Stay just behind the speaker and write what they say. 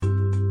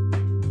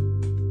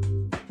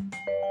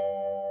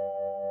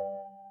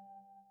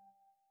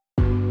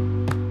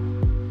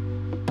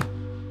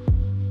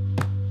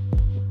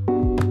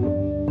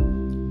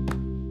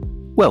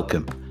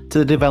Welcome to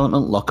the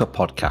Development Locker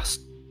podcast,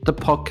 the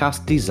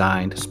podcast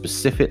designed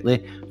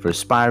specifically for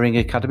aspiring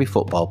academy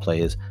football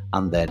players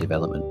and their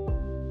development.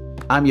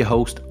 I'm your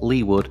host,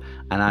 Lee Wood,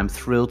 and I'm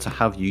thrilled to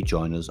have you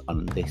join us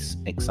on this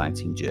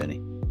exciting journey.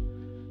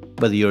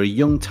 Whether you're a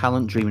young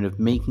talent dreaming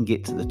of making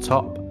it to the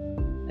top,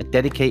 a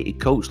dedicated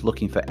coach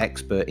looking for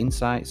expert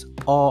insights,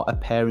 or a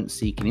parent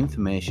seeking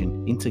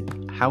information into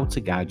how to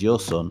guide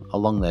your son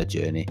along their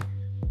journey,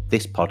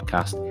 this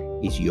podcast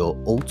is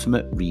your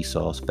ultimate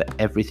resource for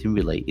everything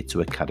related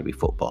to academy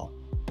football.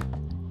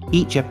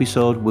 Each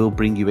episode will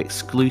bring you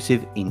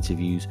exclusive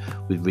interviews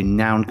with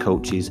renowned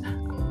coaches,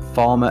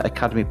 former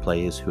academy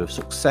players who have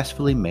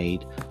successfully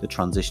made the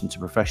transition to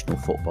professional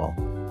football,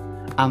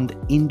 and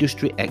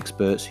industry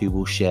experts who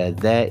will share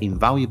their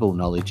invaluable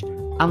knowledge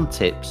and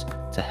tips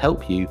to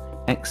help you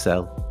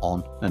excel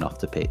on and off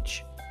the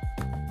pitch.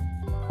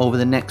 Over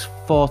the next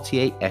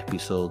 48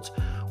 episodes,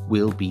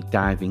 we'll be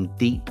diving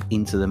deep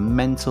into the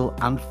mental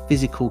and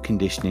physical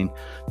conditioning,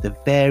 the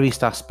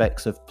various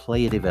aspects of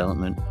player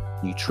development,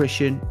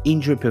 nutrition,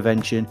 injury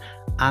prevention,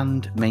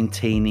 and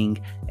maintaining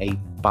a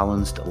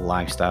balanced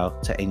lifestyle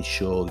to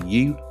ensure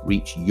you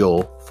reach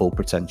your full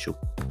potential.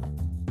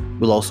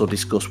 We'll also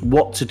discuss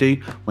what to do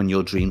when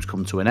your dreams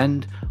come to an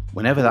end,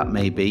 whenever that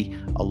may be,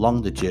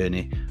 along the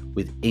journey,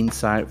 with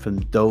insight from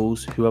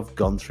those who have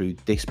gone through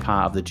this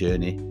part of the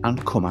journey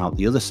and come out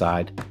the other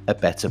side a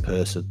better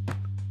person.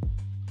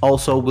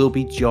 Also, we'll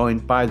be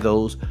joined by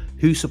those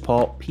who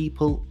support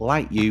people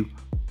like you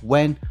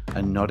when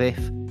and not if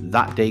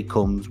that day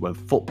comes when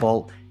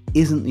football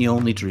isn't the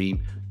only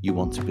dream you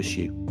want to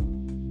pursue.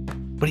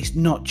 But it's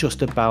not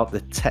just about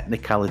the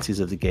technicalities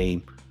of the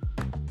game.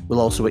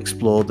 We'll also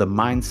explore the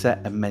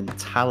mindset and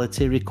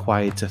mentality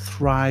required to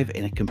thrive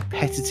in a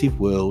competitive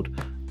world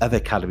of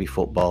academy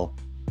football.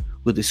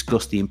 We'll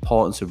discuss the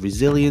importance of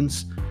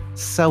resilience,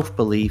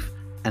 self-belief,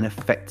 and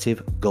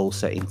effective goal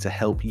setting to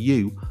help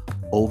you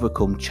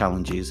overcome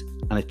challenges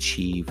and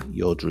achieve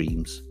your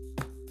dreams.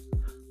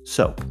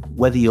 So,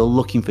 whether you're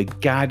looking for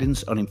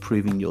guidance on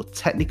improving your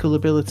technical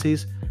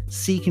abilities,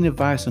 seeking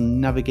advice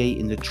on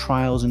navigating the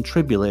trials and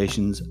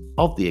tribulations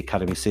of the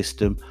academy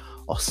system,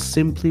 or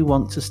simply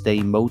want to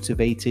stay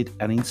motivated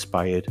and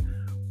inspired,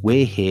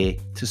 we're here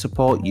to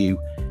support you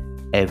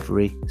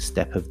every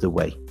step of the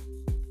way.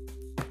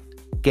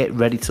 Get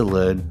ready to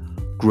learn,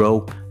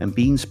 grow, and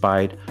be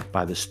inspired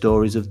by the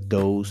stories of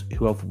those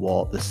who have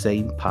walked the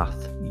same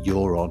path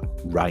you're on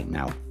right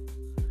now.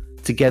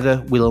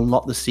 Together, we'll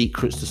unlock the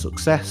secrets to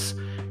success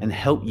and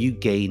help you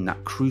gain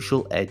that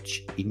crucial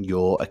edge in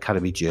your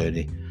academy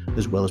journey,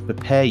 as well as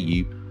prepare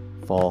you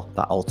for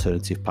that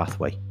alternative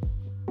pathway.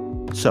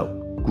 So,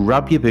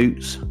 grab your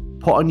boots,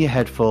 put on your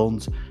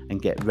headphones,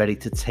 and get ready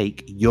to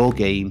take your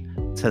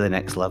game to the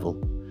next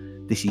level.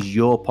 This is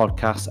your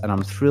podcast, and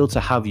I'm thrilled to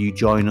have you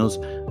join us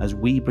as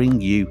we bring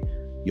you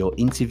your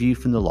interview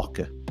from the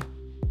locker.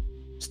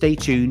 Stay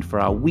tuned for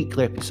our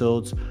weekly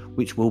episodes,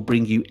 which will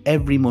bring you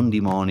every Monday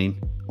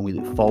morning, and we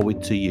look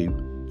forward to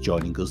you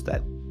joining us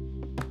then.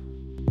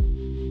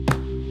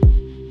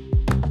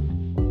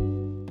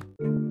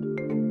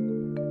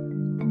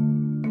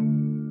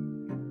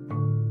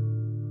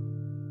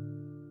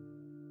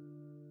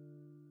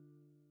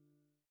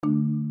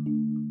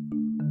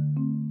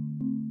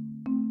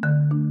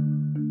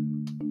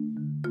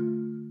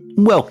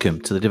 Welcome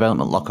to the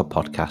Development Locker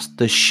podcast,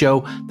 the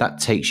show that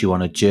takes you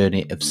on a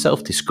journey of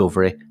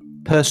self-discovery,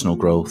 personal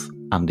growth,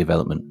 and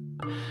development.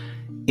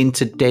 In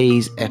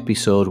today's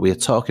episode, we are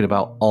talking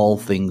about all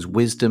things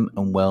wisdom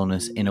and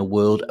wellness in a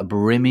world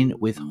brimming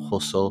with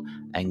hustle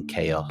and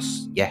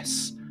chaos.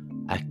 Yes,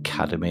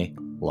 academy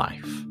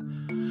life.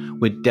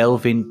 We're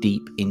delving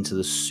deep into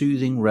the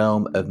soothing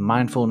realm of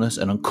mindfulness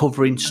and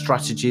uncovering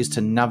strategies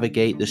to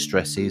navigate the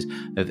stresses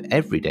of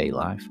everyday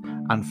life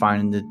and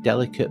finding the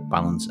delicate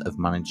balance of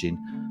managing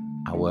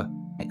our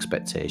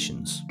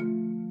expectations.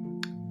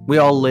 We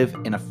all live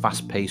in a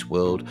fast-paced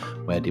world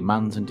where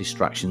demands and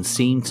distractions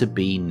seem to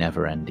be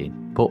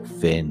never-ending, but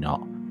fear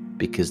not,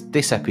 because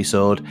this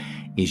episode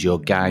is your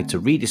guide to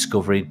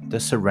rediscovering the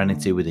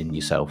serenity within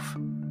yourself.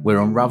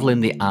 We're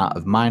unraveling the art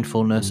of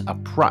mindfulness, a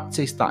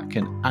practice that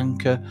can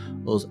anchor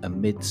us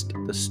amidst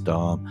the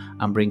storm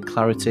and bring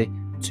clarity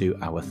to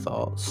our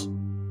thoughts.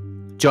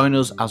 Join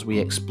us as we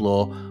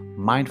explore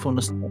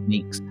mindfulness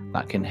techniques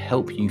that can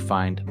help you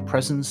find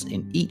presence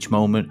in each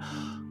moment,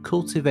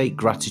 cultivate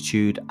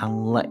gratitude,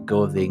 and let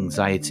go of the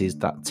anxieties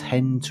that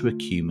tend to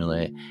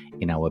accumulate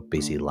in our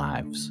busy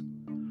lives.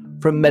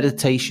 From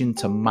meditation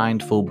to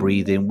mindful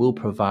breathing, we'll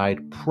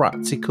provide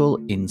practical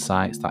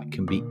insights that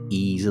can be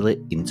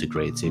easily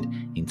integrated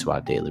into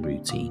our daily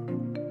routine.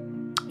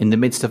 In the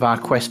midst of our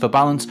quest for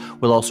balance,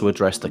 we'll also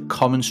address the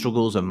common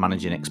struggles of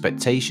managing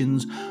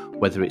expectations,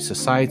 whether it's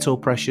societal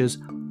pressures,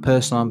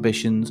 personal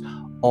ambitions,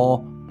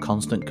 or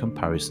constant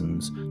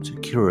comparisons to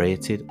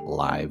curated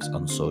lives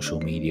on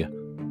social media.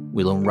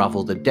 We'll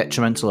unravel the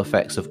detrimental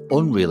effects of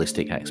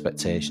unrealistic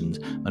expectations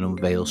and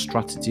unveil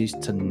strategies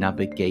to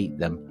navigate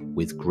them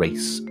with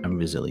grace and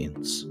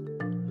resilience.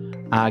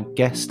 Our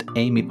guest,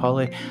 Amy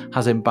Polly,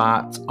 has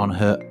embarked on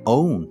her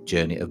own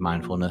journey of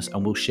mindfulness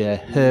and will share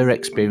her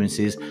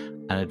experiences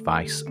and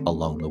advice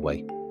along the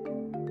way.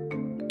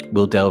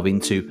 We'll delve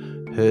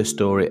into her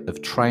story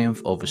of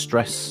triumph over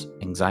stress,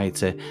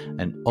 anxiety,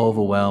 and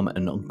overwhelm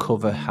and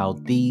uncover how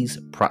these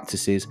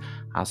practices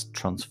has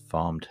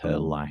transformed her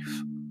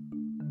life.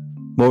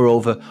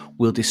 Moreover,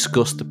 we'll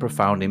discuss the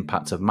profound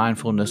impact of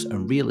mindfulness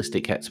and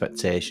realistic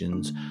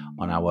expectations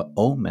on our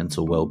own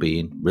mental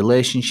well-being,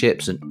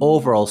 relationships, and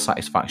overall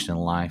satisfaction in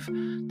life.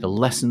 The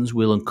lessons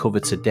we'll uncover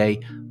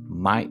today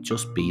might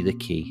just be the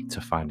key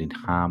to finding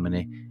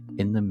harmony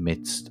in the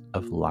midst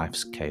of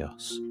life's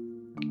chaos.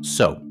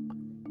 So,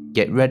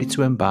 get ready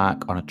to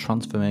embark on a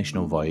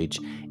transformational voyage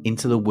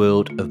into the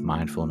world of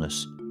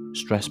mindfulness,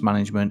 stress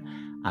management,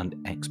 and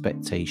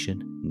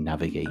expectation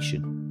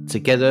navigation.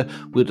 Together,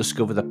 we'll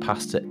discover the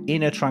path to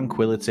inner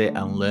tranquility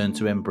and learn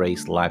to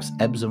embrace life's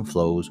ebbs and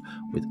flows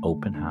with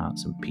open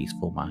hearts and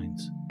peaceful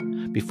minds.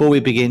 Before we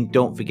begin,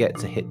 don't forget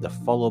to hit the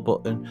follow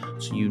button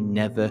so you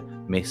never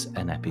miss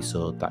an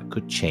episode that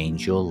could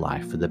change your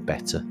life for the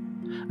better.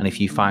 And if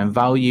you find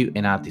value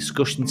in our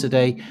discussion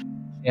today,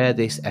 share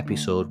this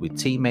episode with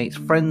teammates,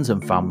 friends,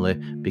 and family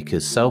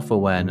because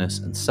self-awareness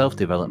and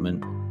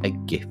self-development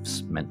are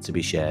gifts meant to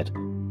be shared.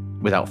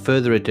 Without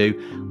further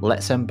ado,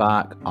 let's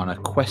embark on a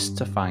quest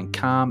to find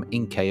calm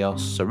in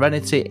chaos,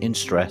 serenity in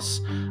stress,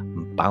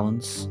 and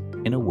balance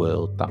in a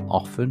world that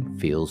often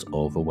feels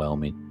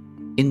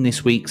overwhelming. In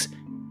this week's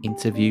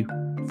interview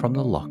from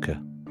the locker.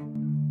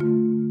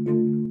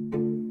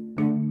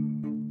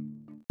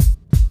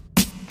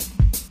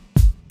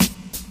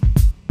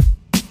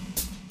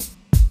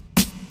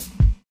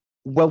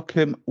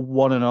 Welcome,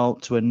 one and all,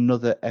 to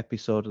another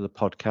episode of the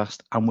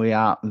podcast. And we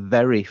are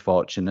very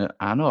fortunate.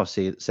 I know I've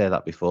say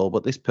that before,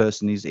 but this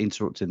person is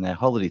interrupting their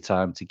holiday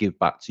time to give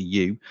back to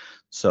you.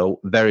 So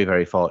very,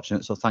 very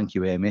fortunate. So thank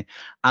you, Amy.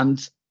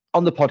 And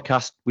on the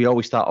podcast, we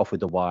always start off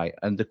with the why.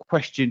 And the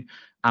question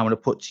I want to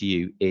put to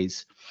you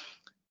is,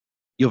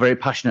 you're very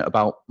passionate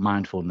about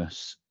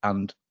mindfulness.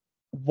 And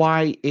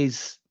why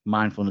is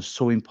mindfulness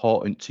so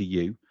important to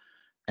you?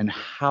 And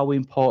how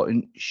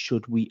important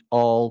should we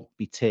all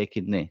be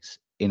taking this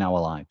in our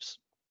lives?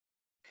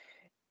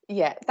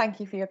 Yeah, thank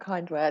you for your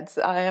kind words.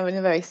 I am in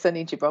a very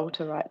sunny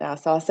Gibraltar right now,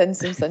 so I'll send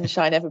some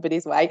sunshine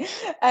everybody's way.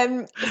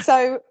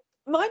 So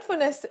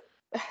mindfulness,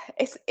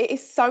 it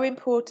is so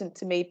important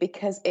to me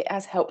because it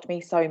has helped me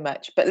so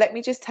much. But let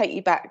me just take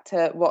you back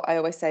to what I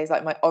always say is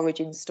like my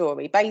origin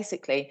story.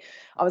 Basically,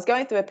 I was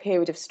going through a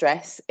period of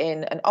stress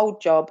in an old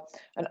job,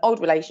 an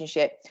old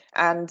relationship,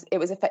 and it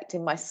was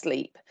affecting my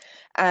sleep.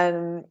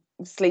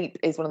 Sleep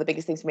is one of the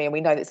biggest things for me, and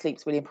we know that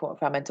sleep's really important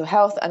for our mental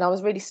health, and I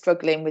was really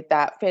struggling with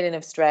that feeling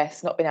of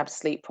stress, not being able to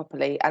sleep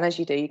properly. And as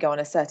you do, you go on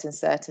a certain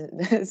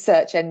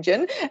search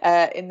engine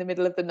in the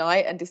middle of the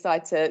night and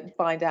decide to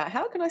find out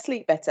how can I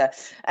sleep better.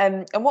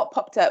 And what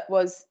popped up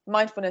was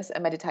mindfulness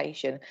and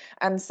meditation.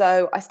 And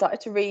so I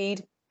started to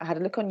read. I had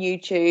a look on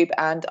YouTube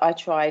and I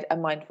tried a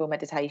mindful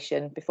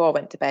meditation before I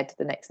went to bed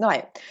the next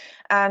night.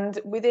 And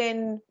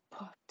within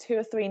 2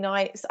 or 3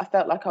 nights, I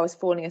felt like I was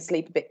falling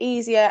asleep a bit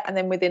easier. And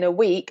then within a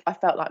week, I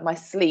felt like my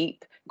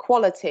sleep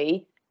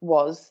quality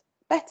was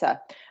better.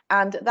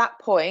 And at that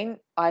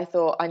point, I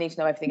thought, I need to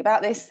know everything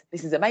about this.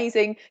 This is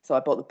amazing. So I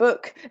bought the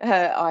book.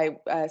 I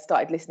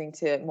started listening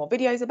to more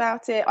videos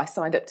about it. I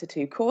signed up to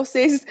 2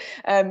 courses.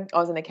 I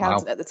was an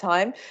accountant at the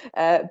time,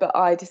 but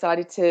I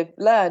decided to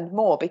learn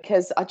more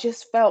because I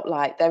just felt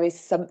like there is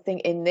something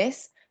in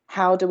this.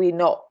 How do we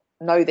not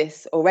know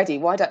this already?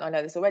 Why don't I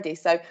know this already?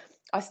 So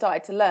I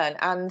started to learn.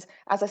 And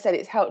as I said,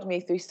 it's helped me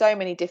through so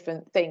many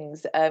different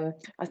things.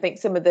 I think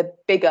some of the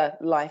bigger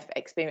life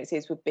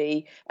experiences would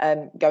be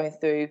going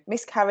through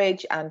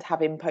miscarriage and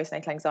having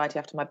postnatal anxiety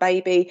after my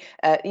baby,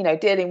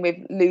 dealing with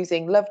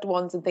losing loved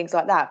ones and things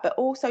like that, but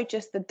also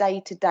just the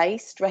day-to-day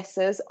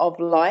stressors of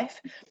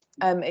life.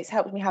 It's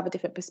helped me have a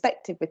different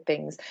perspective with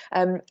things.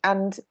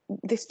 And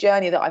this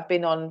journey that I've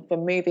been on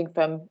from moving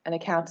from an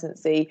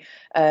accountancy,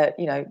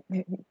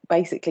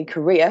 basically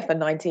career for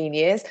 19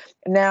 years,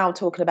 now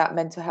talking about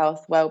mental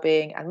health,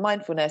 well-being and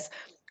mindfulness,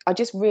 I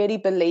just really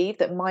believe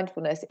that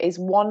mindfulness is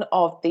one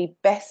of the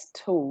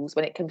best tools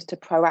when it comes to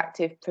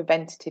proactive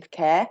preventative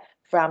care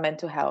for our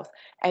mental health.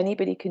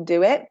 Anybody can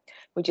do it.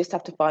 We just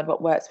have to find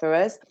what works for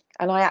us.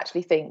 And I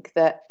actually think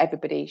that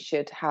everybody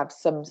should have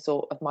some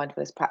sort of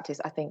mindfulness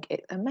practice. I think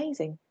it's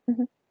amazing.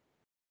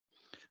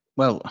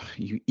 Well,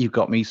 you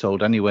got me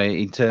sold anyway.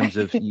 In terms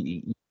of,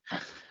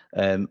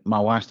 my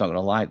wife's not going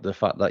to like the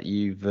fact that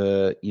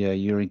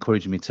you're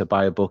encouraging me to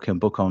buy a book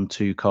and book on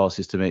 2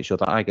 courses to make sure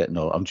that I get.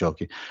 No, I'm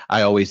joking.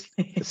 I always,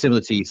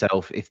 similar to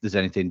yourself, if there's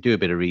anything, do a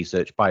bit of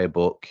research, buy a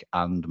book,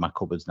 and my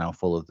cupboard's now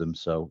full of them.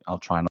 So I'll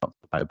try not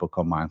to buy a book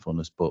on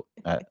mindfulness, but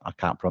I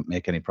can't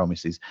make any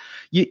promises.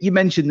 You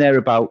mentioned there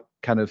about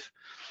kind of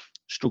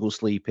struggle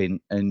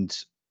sleeping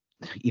and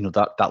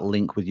that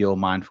link with your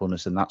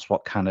mindfulness, and that's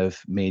what kind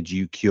of made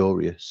you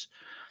curious.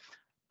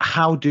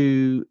 How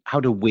do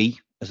we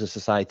as a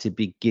society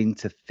begin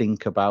to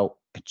think about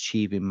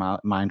achieving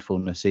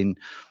mindfulness in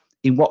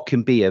what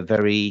can be a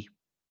very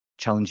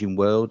challenging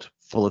world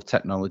full of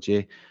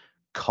technology,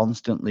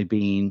 constantly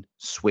being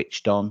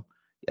switched on.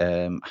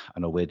 I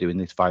know we're doing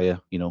this via,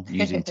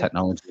 using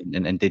technology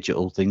and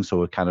digital things, so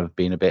we're kind of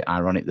being a bit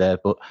ironic there.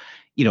 But,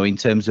 in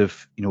terms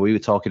of, we were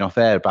talking off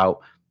air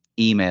about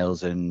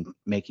emails and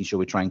making sure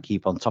we try and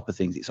keep on top of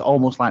things. It's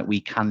almost like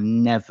we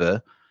can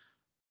never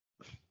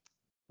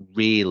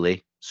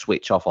really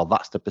switch off, or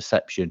that's the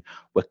perception.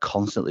 We're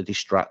constantly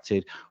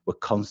distracted. We're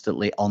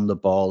constantly on the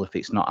ball. If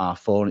it's not our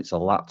phone, it's a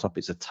laptop,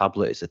 it's a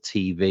tablet, it's a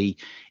TV.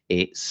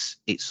 It's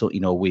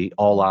we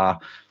all our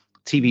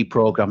TV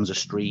programs are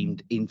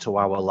streamed into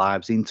our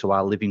lives, into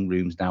our living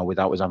rooms now,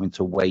 without us having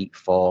to wait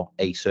for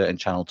a certain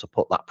channel to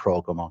put that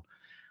program on.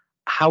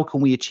 How can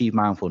we achieve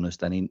mindfulness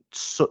then in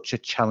such a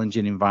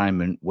challenging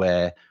environment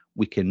where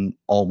we can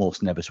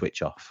almost never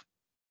switch off?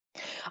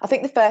 I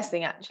think the first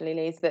thing actually,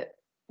 Lee, is that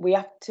we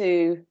have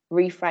to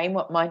reframe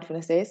what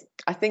mindfulness is.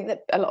 I think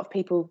that a lot of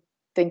people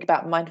think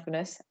about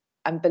mindfulness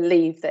and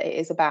believe that it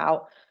is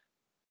about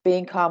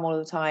being calm all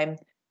the time,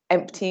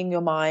 emptying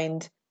your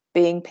mind,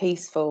 being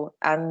peaceful,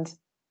 and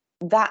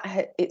that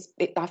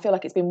I feel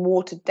like it's been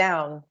watered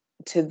down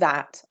to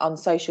that on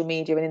social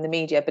media and in the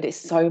media, but it's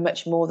so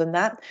much more than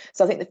that.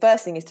 So I think the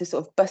first thing is to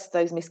sort of bust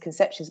those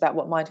misconceptions about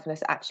what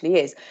mindfulness actually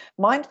is.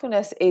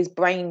 Mindfulness is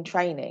brain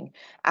training,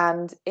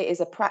 and it is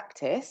a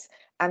practice,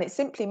 and it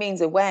simply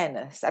means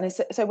awareness. And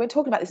so we're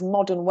talking about this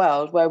modern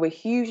world where we're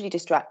hugely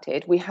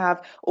distracted. We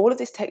have all of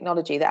this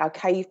technology that our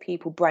cave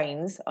people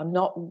brains are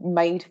not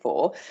made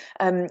for.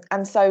 And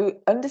so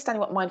understanding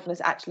what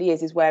mindfulness actually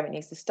is where it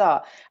needs to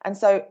start. And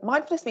so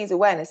mindfulness means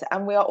awareness,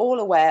 and we are all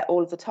aware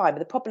all of the time. But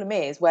the problem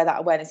is where that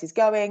awareness is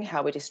going,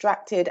 how we're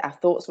distracted, our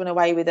thoughts run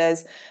away with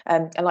us.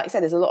 And like I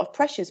said, there's a lot of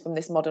pressures from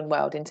this modern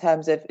world in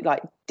terms of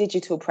like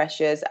digital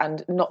pressures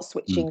and not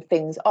switching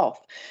things off.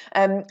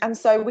 And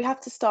so we have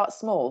to start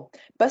small.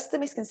 Bust the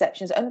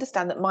misconceptions,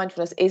 understand that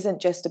mindfulness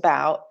isn't just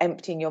about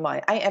emptying your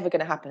mind. It ain't ever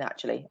going to happen,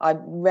 actually. I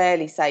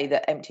rarely say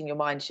that emptying your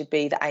mind should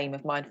be the aim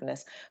of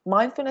mindfulness.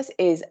 Mindfulness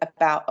is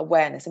about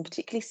awareness, and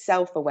particularly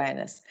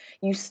self-awareness.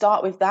 You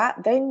start with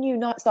that, then you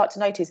start to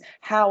notice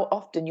how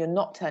often you're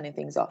not turning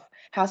things off,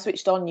 how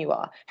switched on you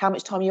are, how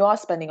much time you are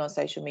spending on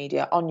social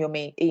media, on your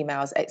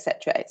emails,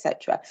 etc.,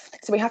 etc.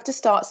 So we have to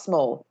start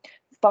small.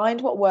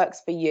 Find what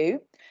works for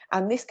you.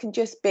 And this can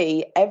just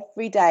be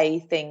everyday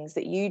things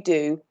that you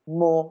do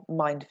more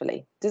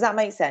mindfully. Does that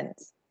make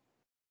sense?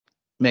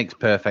 Makes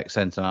perfect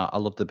sense. And I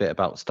love the bit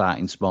about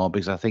starting small,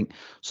 because I think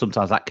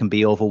sometimes that can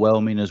be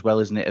overwhelming as well,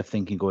 isn't it? Of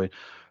thinking, going,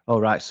 oh,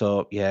 right,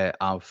 so yeah,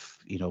 I've,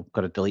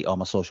 got to delete all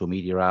my social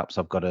media apps.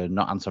 I've got to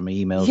not answer my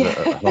emails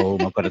at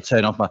home. I've got to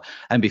turn off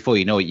and before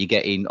you know it, you're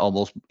getting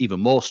almost even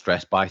more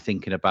stressed by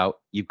thinking about,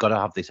 you've got to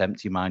have this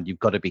empty mind. You've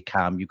got to be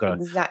calm. You've got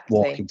to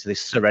walk into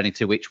this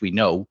serenity, which we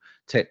know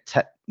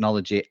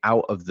technology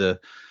out of the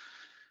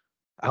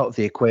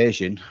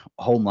equation.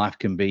 Home life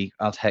can be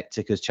as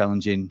hectic, as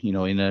challenging,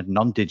 in a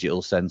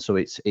non-digital sense. So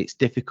it's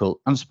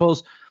difficult. And I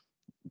suppose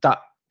that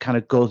kind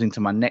of goes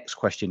into my next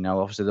question now.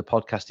 Obviously, the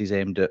podcast is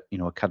aimed at,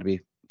 academy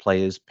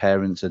players,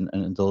 parents,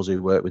 and those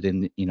who work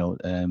within,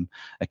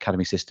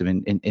 academy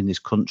system in this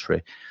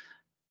country.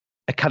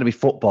 Academy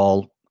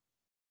football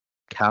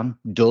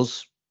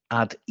does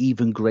add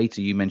even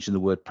greater, you mentioned the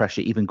word pressure,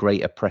 even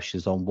greater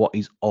pressures on what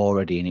is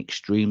already an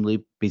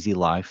extremely busy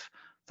life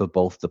for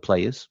both the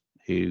players,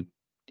 who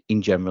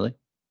in general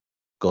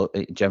go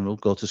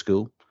to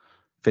school,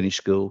 finish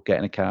school, get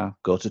in a car,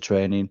 go to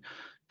training,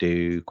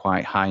 do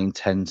quite high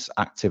intense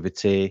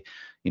activity.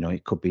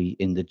 It could be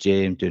in the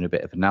gym doing a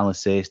bit of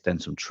analysis, then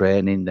some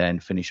training,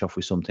 then finish off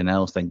with something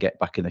else, then get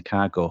back in the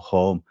car, go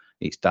home.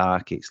 It's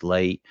dark, it's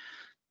late.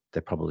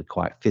 They're probably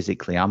quite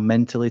physically and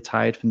mentally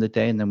tired from the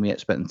day, and then we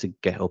expect them to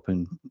get up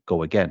and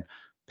go again.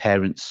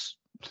 Parents,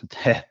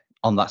 they're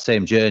on that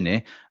same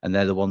journey, and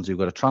they're the ones who've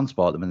got to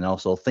transport them and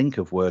also think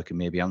of work and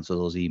maybe answer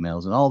those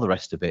emails and all the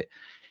rest of it.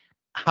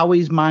 How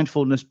is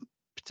mindfulness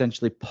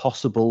potentially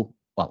possible?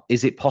 Well,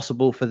 is it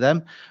possible for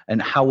them? And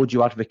how would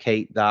you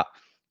advocate that,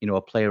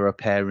 a player or a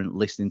parent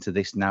listening to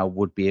this now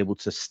would be able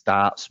to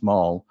start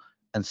small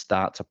and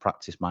start to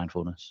practice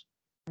mindfulness?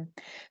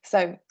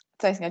 So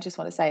something I just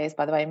want to say is,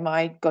 by the way,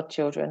 my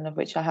godchildren, of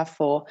which I have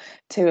 4,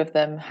 2 of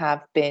them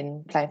have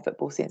been playing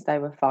football since they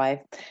were 5,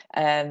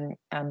 and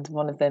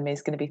one of them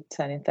is going to be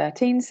turning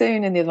 13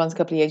 soon, and the other one's a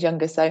couple of years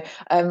younger. So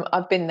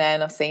I've been there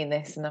and I've seen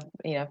this, and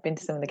I've been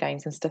to some of the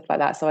games and stuff like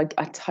that. So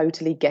I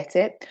totally get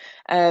it.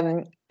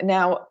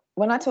 Now,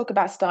 when I talk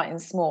about starting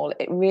small,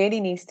 it really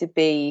needs to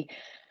be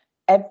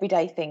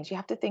everyday things. You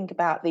have to think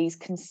about these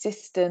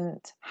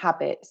consistent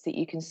habits that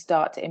you can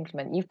start to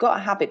implement. You've got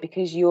a habit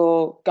because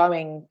you're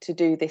going to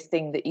do this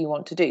thing that you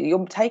want to do.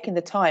 You're taking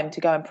the time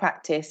to go and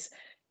practice,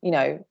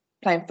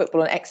 playing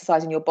football and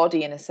exercising your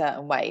body in a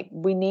certain way.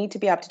 We need to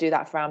be able to do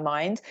that for our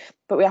mind.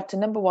 but we have to,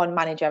 number one,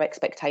 manage our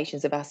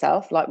expectations of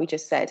ourselves. Like we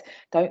just said,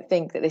 don't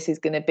think that this is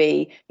going to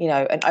be,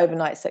 an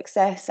overnight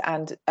success,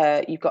 and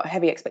you've got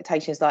heavy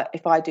expectations. Like,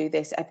 if I do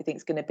this,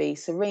 everything's going to be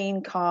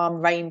serene, calm,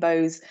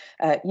 rainbows,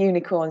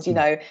 unicorns.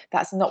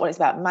 That's not what it's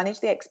about. Manage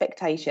the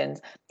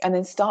expectations, and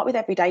then start with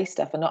everyday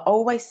stuff. And I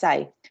always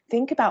say,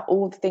 think about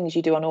all the things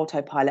you do on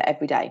autopilot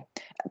every day.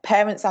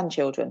 Parents and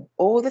children,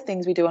 all the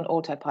things we do on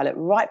autopilot,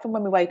 right from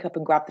when we wake up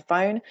and grab the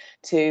phone,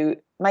 to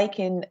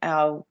making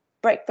our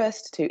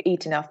breakfast, to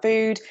eating our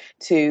food,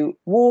 to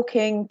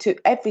walking, to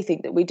everything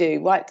that we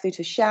do, right through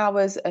to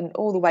showers and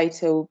all the way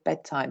till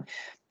bedtime.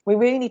 We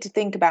really need to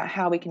think about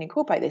how we can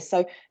incorporate this.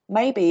 So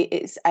maybe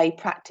it's a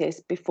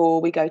practice before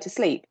we go to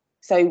sleep.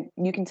 So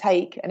you can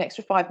take an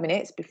extra 5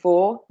 minutes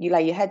before you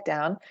lay your head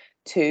down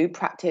to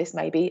practice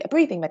maybe a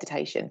breathing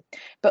meditation.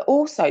 But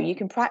also you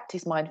can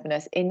practice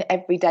mindfulness in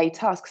everyday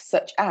tasks,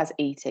 such as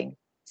eating,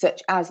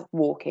 such as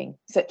walking,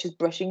 such as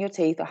brushing your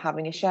teeth or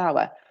having a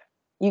shower.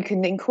 You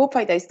can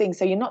incorporate those things,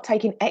 so you're not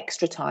taking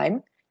extra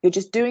time, you're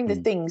just doing the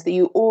things that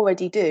you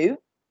already do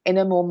in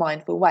a more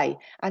mindful way.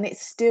 And it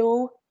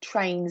still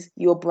trains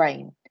your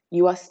brain.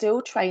 You are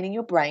still training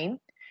your brain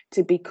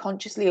to be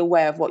consciously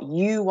aware of what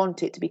you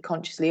want it to be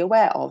consciously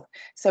aware of.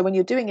 So when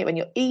you're doing it, when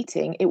you're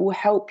eating, it will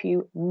help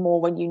you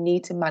more when you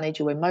need to manage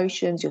your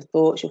emotions, your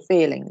thoughts, your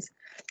feelings.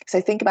 So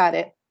think about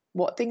it.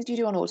 What things do you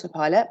do on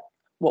autopilot?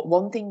 What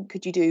one thing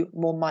could you do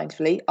more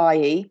mindfully,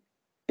 i.e.,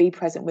 be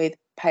present with,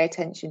 pay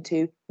attention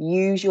to,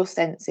 use your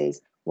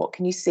senses. What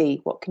can you see?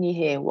 What can you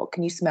hear? What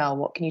can you smell?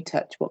 What can you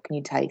touch? What can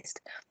you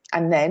taste?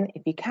 And then,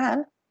 if you can,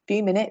 a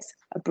few minutes,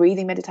 a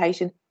breathing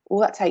meditation. All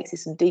that takes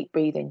is some deep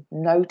breathing,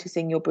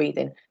 noticing your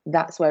breathing.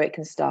 That's where it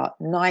can start.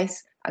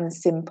 Nice and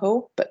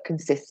simple, but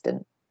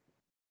consistent.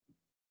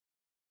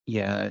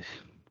 Yeah,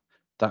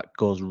 that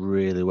goes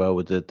really well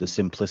with the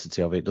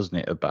simplicity of it, doesn't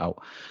it?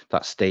 About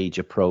that stage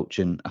approach.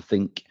 And I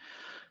think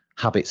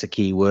habit's a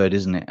key word,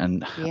 isn't it?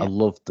 And I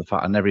love the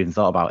fact I never even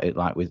thought about it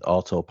like with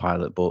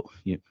autopilot, but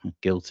you're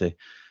guilty.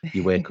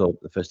 You wake up,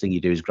 the first thing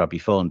you do is grab your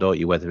phone, don't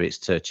you? Whether it's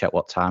to check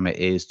what time it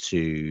is,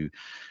 to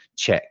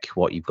check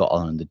what you've got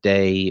on in the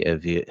day.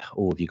 Have you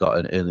got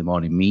an early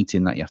morning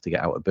meeting that you have to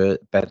get out of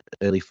bed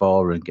early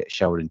for and get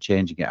showered and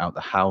change and get out of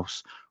the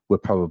house? We're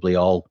probably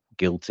all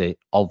guilty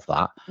of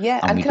that. Yeah,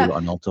 and we do it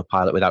on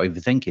autopilot without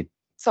even thinking.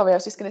 Sorry, I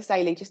was just going to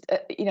say, Lee, just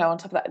on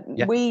top of that,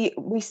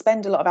 we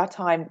spend a lot of our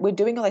time, we're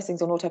doing all those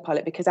things on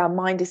autopilot because our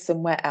mind is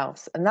somewhere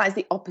else, and that is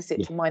the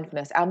opposite to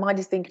mindfulness. Our mind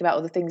is thinking about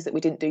all the things that we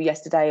didn't do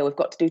yesterday, or we've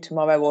got to do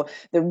tomorrow, or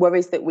the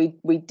worries that we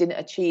didn't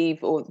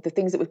achieve, or the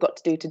things that we've got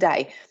to do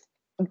today.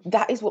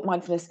 That is what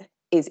mindfulness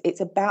is.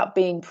 It's about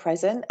being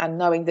present and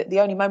knowing that the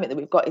only moment that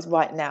we've got is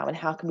right now, and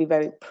how can we be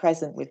very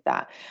present with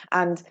that.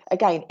 And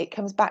again, it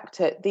comes back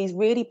to these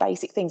really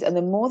basic things, and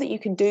the more that you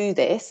can do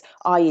this,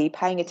 i.e.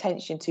 paying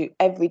attention to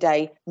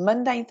everyday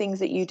mundane things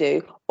that you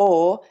do,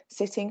 or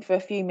sitting for a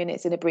few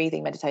minutes in a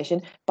breathing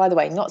meditation. By the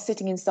way, not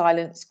sitting in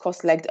silence,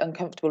 cross-legged,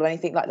 uncomfortable, or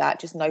anything like that,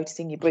 just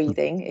noticing your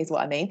breathing is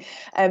what I mean.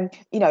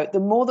 The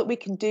more that we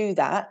can do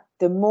that,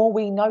 the more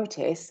we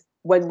notice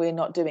when we're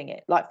not doing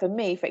it. Like for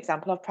me, for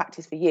example, I've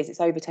practiced for years. It's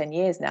over 10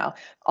 years now.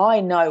 I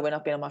know when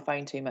I've been on my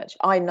phone too much.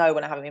 I know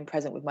when I haven't been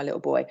present with my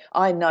little boy.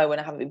 I know when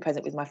I haven't been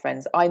present with my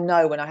friends. I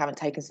know when I haven't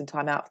taken some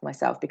time out for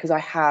myself, because I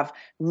have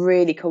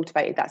really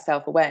cultivated that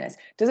self-awareness.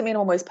 Doesn't mean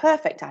I'm always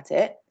perfect at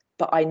it,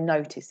 but I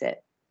notice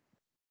it.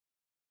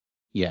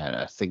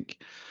 Yeah, I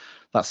think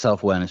that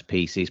self-awareness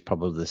piece is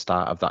probably the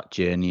start of that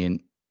journey,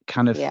 and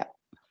kind of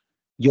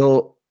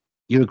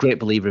you're a great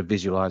believer of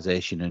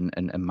visualization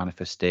and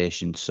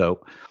manifestation.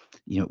 So,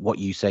 what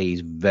you say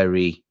is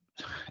it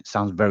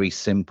sounds very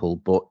simple,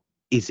 but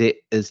is it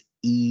as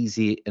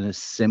easy and as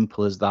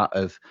simple as that,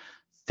 of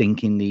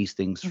thinking these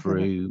things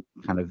through,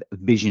 kind of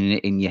visioning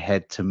it in your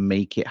head to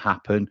make it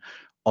happen?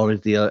 Or is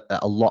there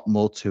a lot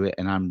more to it,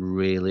 and I'm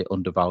really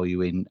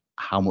undervaluing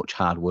how much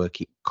hard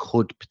work it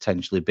could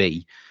potentially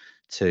be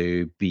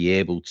to be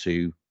able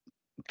to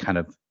kind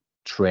of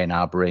train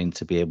our brain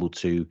to be able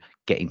to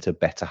get into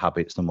better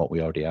habits than what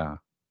we already are?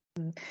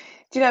 Do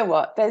you know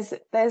what?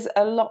 There's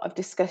a lot of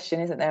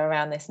discussion, isn't there,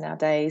 around this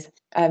nowadays?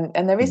 And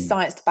there is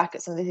science to back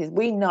up some of this.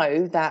 We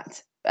know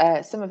that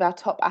some of our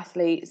top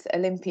athletes,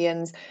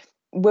 Olympians,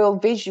 will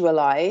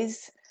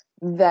visualize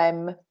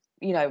them,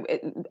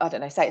 I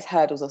don't know, say it's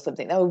hurdles or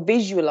something. They'll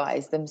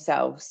visualize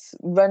themselves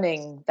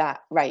running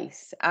that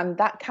race, and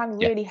that can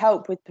really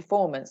help with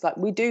performance. Like,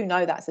 we do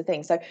know that's the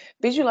thing. So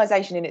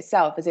visualization in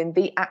itself, as in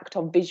the act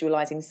of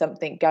visualizing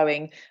something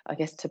going, I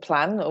guess, to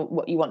plan, or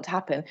what you want to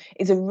happen,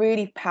 is a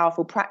really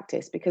powerful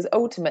practice, because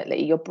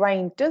ultimately your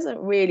brain doesn't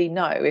really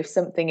know if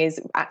something is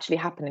actually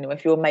happening or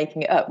if you're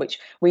making it up, which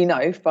we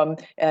know from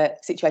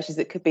situations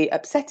that could be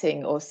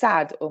upsetting or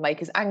sad or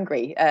make us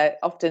angry.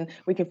 Often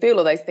we can feel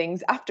all those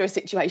things after a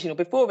situation situation or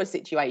before a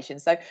situation.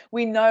 So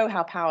we know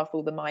how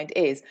powerful the mind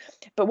is.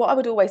 But what I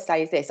would always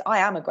say is this: I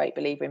am a great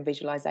believer in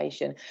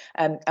visualization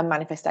and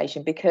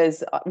manifestation,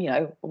 because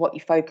what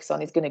you focus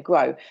on is going to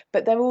grow.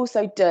 But there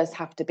also does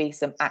have to be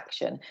some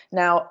action.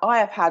 Now,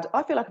 I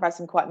feel like I've had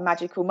some quite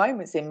magical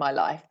moments in my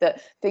life,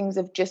 that things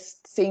have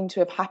just seemed to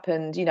have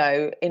happened,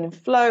 in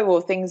flow,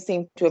 or things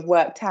seem to have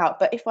worked out.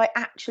 But if I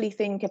actually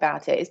think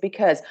about it, it's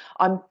because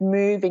I'm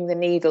moving the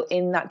needle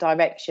in that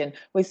direction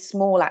with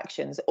small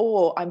actions,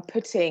 or I'm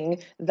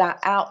putting that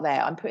out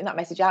there. I'm putting that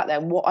message out there,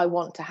 what I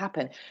want to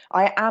happen.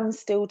 I am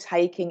still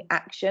taking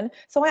action.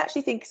 So I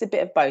actually think it's a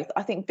bit of both.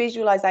 I think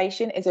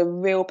visualization is a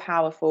real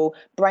powerful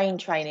brain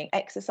training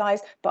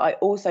exercise, but I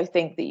also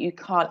think that you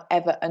can't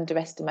ever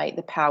underestimate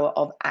the power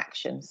of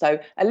action. So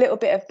a little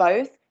bit of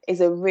both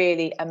is a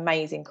really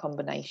amazing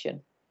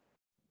combination.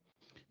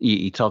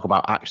 You talk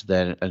about action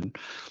there, and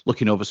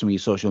looking over some of your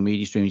social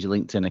media streams, your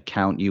LinkedIn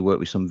account, you work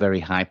with some very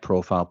high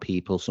profile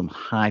people, some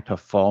high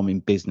performing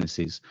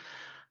businesses.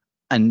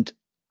 And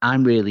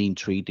I'm really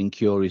intrigued and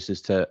curious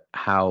as to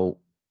how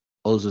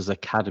us as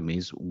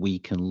academies, we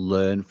can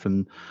learn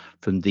from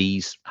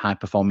these high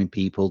performing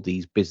people,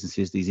 these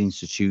businesses, these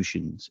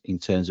institutions, in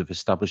terms of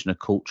establishing a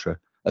culture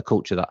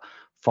that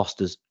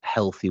fosters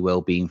healthy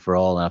well-being for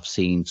all. And I've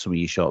seen some of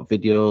your short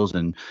videos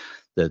and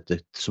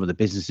some of the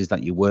businesses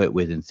that you work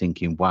with, and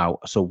thinking, wow,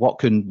 so what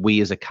can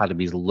we as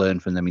academies learn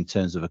from them in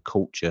terms of a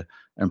culture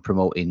and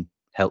promoting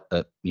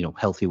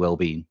healthy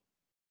well-being?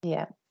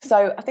 Yeah.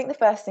 So I think the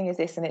first thing is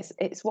this, and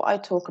it's what I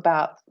talk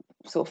about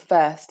sort of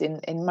first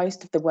in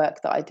most of the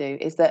work that I do,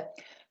 is that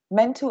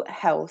mental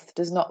health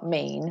does not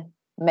mean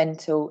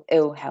mental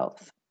ill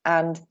health.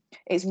 And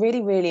it's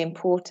really, really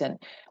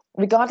important,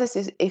 regardless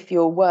if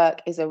your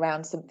work is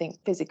around something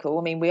physical.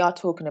 I mean, we are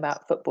talking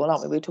about football,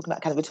 aren't we? We're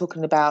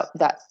talking about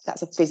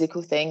that's a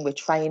physical thing. We're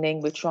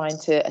training, we're trying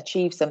to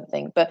achieve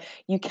something, but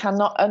you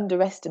cannot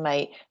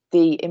underestimate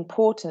the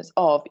importance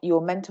of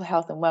your mental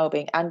health and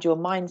well-being and your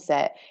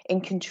mindset in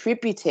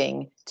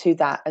contributing to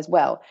that as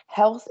well.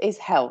 Health is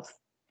health.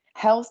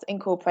 Health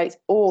incorporates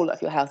all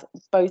of your health,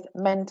 both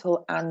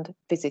mental and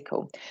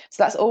physical.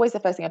 So that's always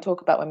the first thing I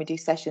talk about when we do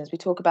sessions. We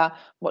talk about,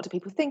 what do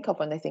people think of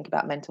when they think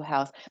about mental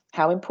health?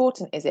 How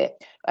important is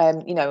it?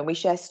 And we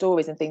share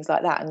stories and things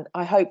like that. And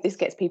I hope this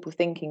gets people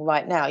thinking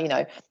right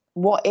now,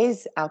 what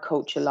is our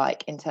culture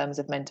like in terms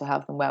of mental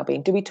health and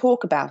well-being? Do we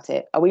talk about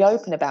it? Are we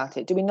open about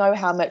it? Do we know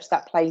how much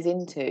that plays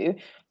into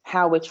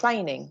how we're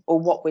training or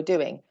what we're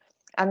doing?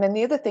 And then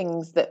the other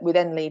things that we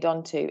then lead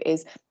on to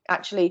is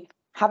actually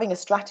having a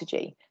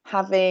strategy,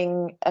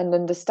 having an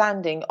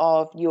understanding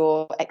of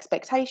your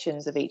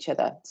expectations of each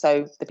other.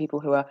 So the people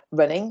who are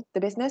running the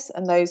business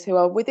and those who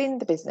are within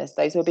the business,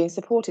 those who are being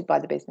supported by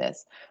the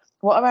business.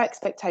 What are our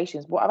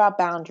expectations? What are our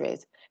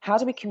boundaries? How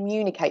do we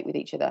communicate with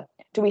each other?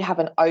 Do we have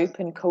an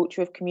open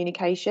culture of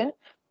communication?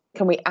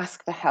 Can we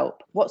ask for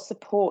help? What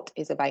support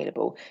is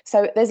available?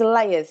 So there's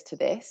layers to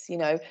this.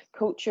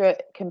 Culture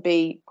can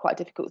be quite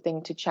a difficult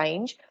thing to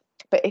change.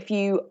 But if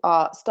you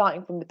are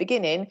starting from the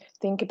beginning,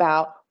 think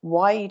about,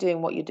 why are you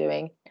doing what you're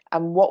doing,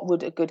 and what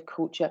would a good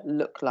culture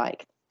look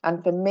like?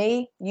 And for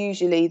me,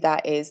 usually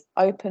that is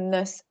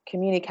openness,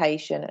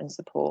 communication, and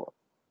support.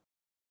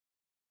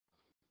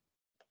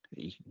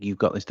 You've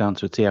got this down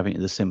to a T, haven't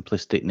you? The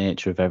simplistic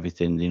nature of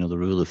everything, the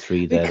rule of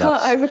three there. We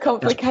can't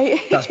overcomplicate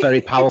it. That's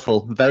very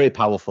powerful, very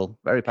powerful,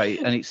 very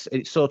powerful. And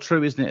it's so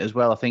true, isn't it, as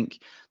well? I think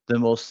the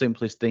most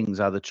simplest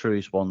things are the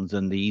truest ones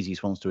and the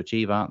easiest ones to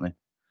achieve, aren't they?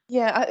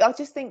 Yeah, I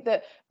just think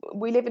that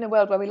we live in a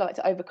world where we like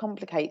to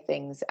overcomplicate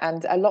things,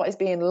 and a lot is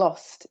being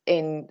lost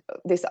in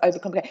this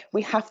overcomplicate.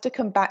 We have to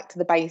come back to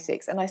the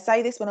basics. And I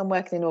say this when I'm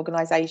working in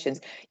organisations.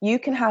 You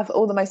can have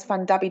all the most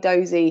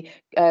fandabby-dozy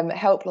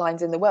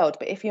helplines in the world,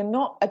 but if you're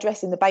not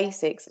addressing the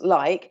basics,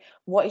 like,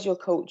 what is your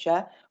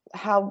culture?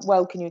 How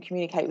well can you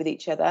communicate with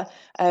each other?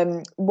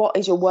 What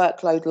is your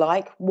workload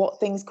like? What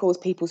things cause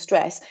people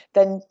stress?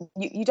 Then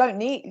you don't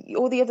need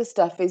all the other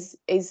stuff is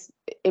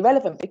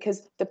irrelevant,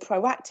 because the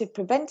proactive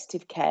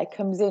preventative care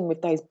comes in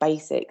with those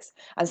basics.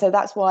 And so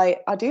that's why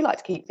I do like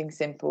to keep things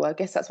simple. I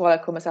guess that's why I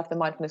call myself the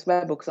mindfulness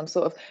rebel, because I'm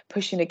sort of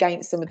pushing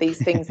against some of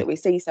these things that we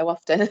see so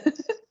often.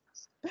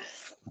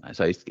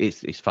 So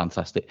it's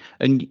fantastic.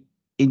 And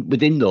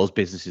within those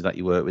businesses that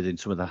you work within,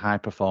 some of the high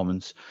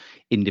performance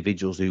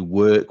individuals who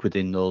work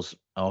within those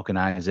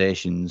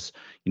organizations,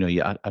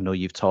 I know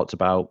you've talked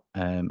about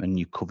and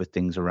you covered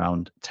things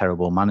around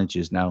terrible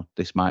managers. Now,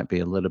 this might be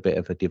a little bit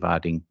of a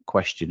dividing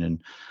question,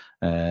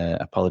 and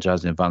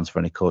apologize in advance for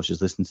any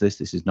coaches listening to this.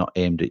 This is not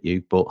aimed at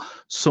you, but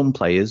some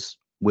players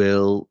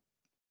will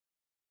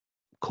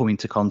come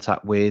into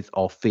contact with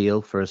or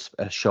feel for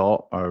a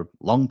short or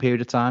long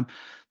period of time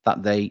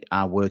that they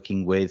are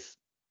working with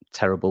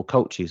terrible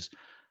coaches.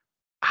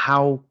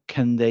 how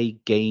can they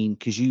gain,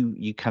 because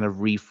you kind of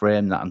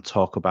reframe that and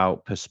talk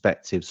about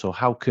perspective, so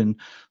how can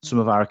some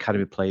of our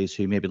academy players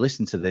who maybe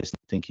listen to this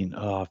thinking,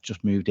 oh, I've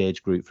just moved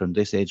age group from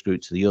this age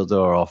group to the other,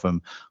 or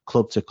from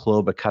club to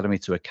club, academy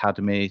to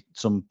academy,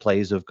 some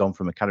players have gone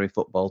from academy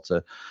football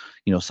to,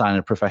 you know, signing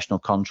a professional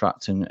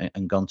contract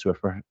and gone to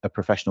a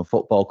professional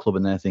football club,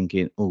 and they're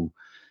thinking, oh,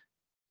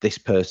 this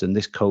person,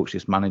 this coach,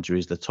 this manager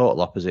is the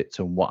total opposite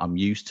to what I'm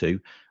used to,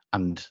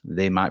 and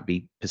they might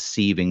be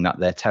perceiving that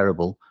they're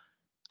terrible.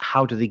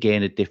 How do they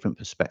gain a different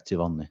perspective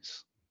on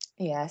this?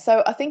 Yeah,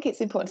 so I think it's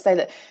important to say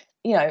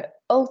that,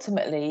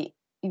 ultimately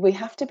we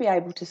have to be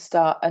able to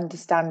start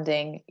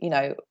understanding,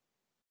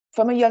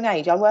 from a young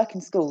age. I work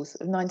in schools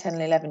of 9, 10,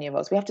 and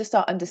 11-year-olds. We have to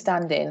start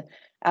understanding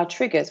our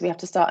triggers. We have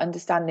to start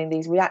understanding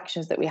these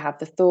reactions that we have,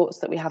 the thoughts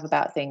that we have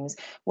about things,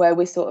 where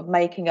we're sort of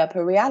making up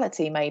a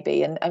reality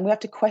maybe, and we have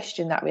to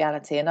question that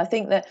reality. And I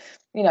think that,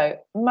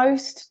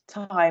 most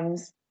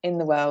times in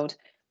the world,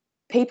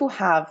 people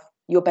have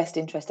your best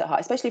interest at heart,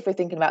 especially if we're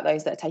thinking about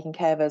those that are taking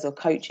care of us or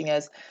coaching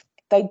us.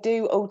 They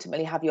do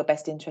ultimately have your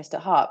best interest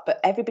at heart, but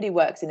everybody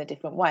works in a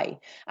different way.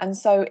 And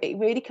so it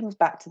really comes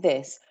back to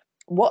this.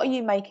 What are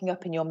you making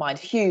up in your mind?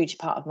 Huge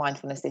part of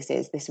mindfulness,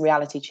 this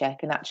reality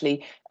check, and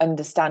actually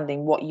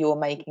understanding what you're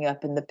making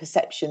up and the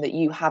perception that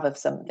you have of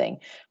something.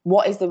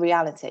 What is the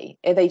reality?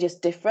 Are they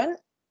just different?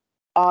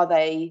 Are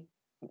they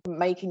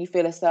making you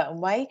feel a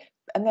certain way?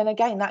 And then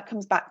again, that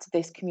comes back to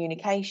this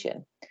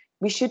communication.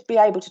 We should be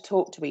able to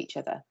talk to each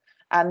other.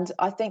 And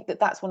I think that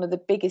that's one of the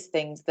biggest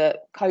things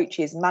that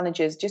coaches,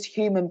 managers, just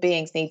human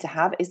beings need to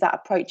have, is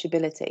that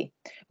approachability.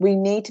 We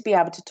need to be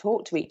able to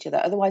talk to each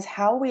other. Otherwise,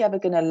 how are we ever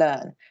going to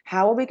learn?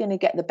 How are we going to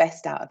get the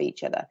best out of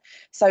each other?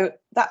 So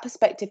that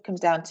perspective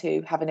comes down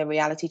to having a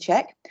reality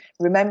check,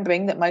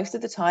 remembering that most of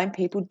the time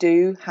people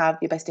do have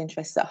your best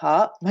interests at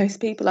heart.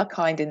 Most people are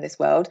kind in this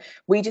world.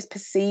 We just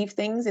perceive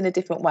things in a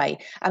different way.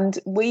 And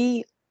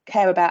we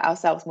care about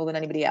ourselves more than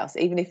anybody else.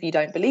 Even if you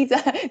don't believe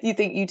that, you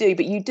think you do,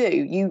 but you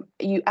do.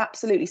 You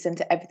absolutely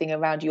center everything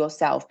around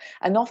yourself.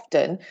 And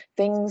often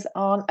things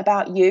aren't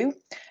about you,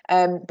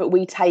 but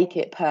we take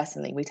it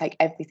personally. We take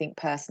everything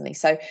personally.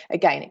 So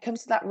again, it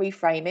comes to that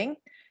reframing,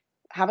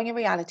 having a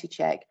reality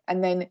check,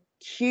 and then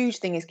huge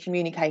thing is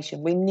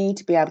communication. We need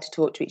to be able to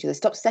talk to each other.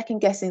 Stop second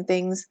guessing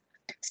things.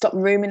 Stop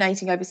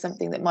ruminating over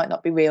something that might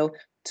not be real.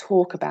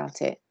 Talk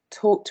about it.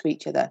 Talk to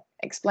each other.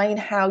 Explain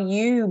how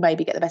you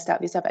maybe get the best out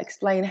of yourself.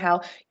 Explain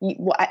how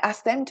I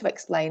ask them to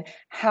explain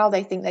how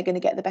they think they're going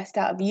to get the best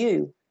out of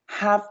you.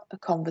 Have a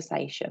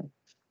conversation.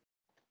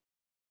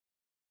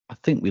 I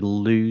think we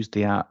lose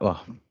the art.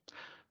 Well,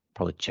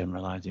 probably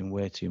generalizing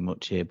way too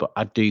much here, but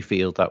I do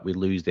feel that we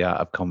lose the art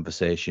of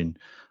conversation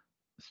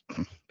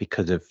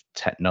because of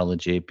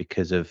technology,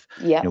 because of,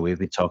 Yeah. we've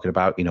been talking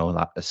about,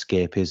 that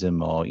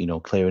escapism,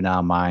 or, clearing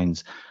our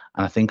minds.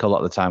 And I think a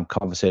lot of the time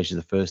conversation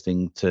is the first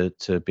thing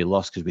to be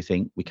lost, because we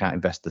think we can't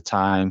invest the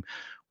time.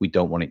 We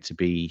don't want it to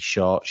be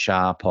short,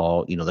 sharp,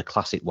 or, the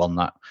classic one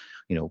that,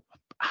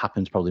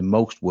 happens probably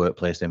most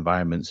workplace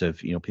environments of,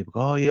 people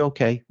go, oh, you're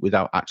okay,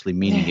 without actually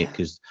meaning it,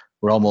 because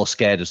we're almost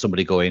scared of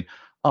somebody going,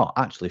 oh,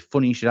 actually,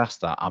 funny you should ask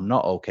that. I'm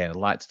not okay. I'd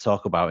like to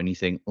talk about it. And you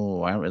think,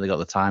 oh, I haven't really got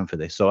the time for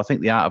this. So I think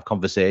the art of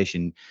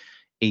conversation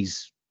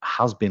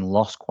has been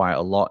lost quite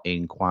a lot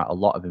in quite a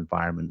lot of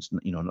environments,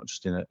 not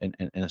just in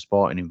a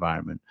sporting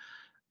environment.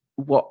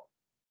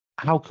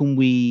 How can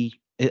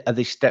are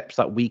there steps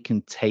that we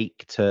can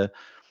take to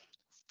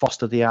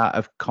foster the art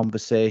of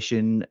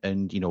conversation?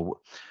 And,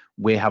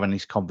 we're having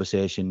this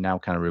conversation now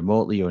kind of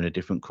remotely or in a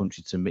different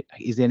country.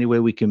 Is there any way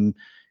we can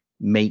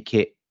make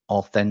it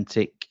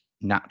authentic,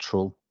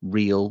 natural,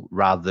 real,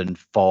 rather than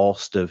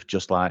forced, of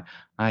just like,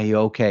 are you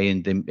okay?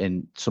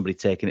 And somebody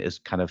taking it as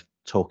kind of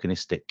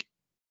tokenistic.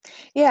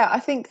 Yeah,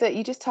 I think that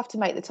you just have to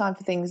make the time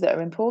for things that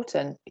are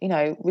important.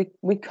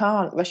 We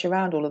can't rush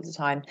around all of the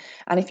time.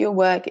 And if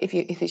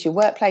if it's your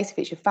workplace, if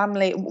it's your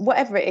family,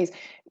 whatever it is,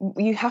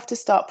 you have to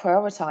start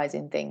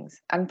prioritizing things,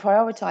 and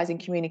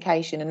prioritizing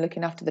communication and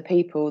looking after the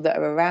people that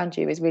are around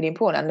you is really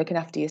important, and looking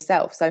after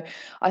yourself. So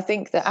I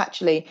think that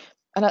actually,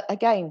 and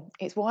again,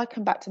 it's why I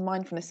come back to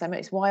mindfulness so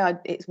much.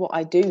 It's what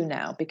I do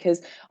now,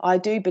 because I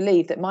do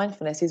believe that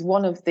mindfulness is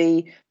one of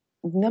the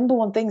number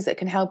one things that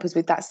can help us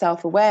with that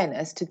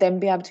self-awareness, to then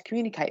be able to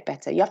communicate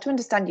better. You have to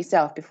understand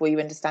yourself before you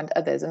understand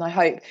others. And I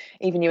hope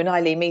even you and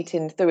I, Lee,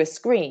 meeting through a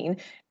screen,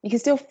 you can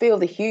still feel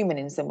the human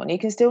in someone. You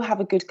can still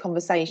have a good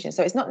conversation.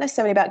 So it's not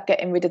necessarily about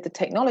getting rid of the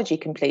technology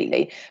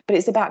completely, but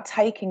it's about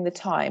taking the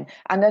time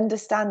and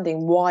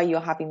understanding why you're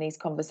having these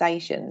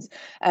conversations.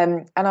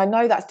 And I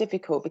know that's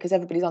difficult because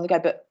everybody's on the go,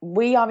 but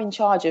we are in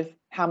charge of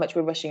how much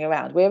we're rushing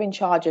around. We're in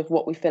charge of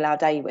what we fill our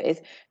day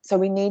with. So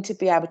we need to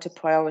be able to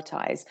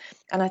prioritize.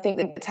 And I think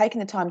that taking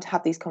the time to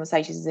have these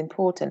conversations is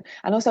important,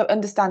 and also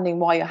understanding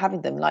why you're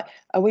having them. Like,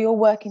 are we all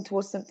working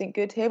towards something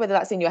good here, whether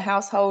that's in your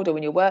household or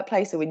in your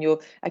workplace or in your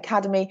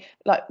academy?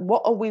 Like,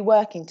 what are we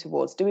working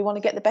towards? Do we want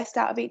to get the best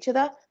out of each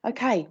other?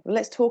 Okay, well,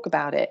 let's talk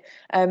about it.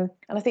 And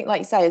I think,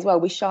 like you say as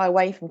well, we shy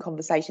away from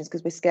conversations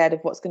because we're scared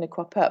of what's going to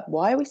crop up.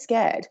 Why are we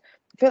scared?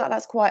 I feel like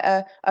that's quite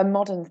a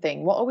modern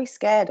thing. What are we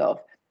scared of?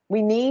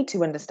 we need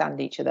to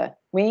understand each other.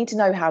 We need to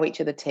know how each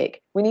other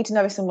tick. We need to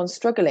know if someone's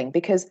struggling,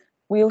 because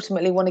we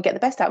ultimately want to get the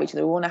best out of each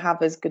other. We want to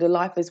have as good a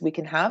life as we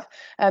can have.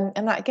 And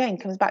that, again,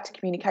 comes back to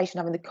communication,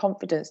 having the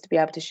confidence to be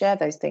able to share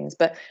those things.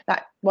 But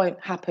that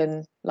won't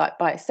happen like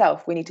by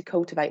itself. We need to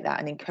cultivate that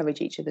and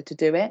encourage each other to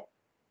do it.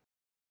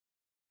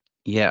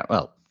 Yeah,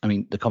 well, I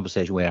mean, the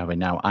conversation we're having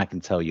now, I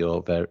can tell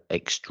you're very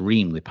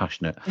extremely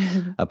passionate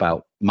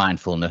about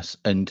mindfulness,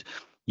 and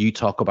you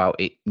talk about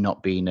it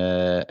not being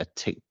a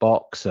tick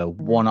box, a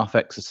one-off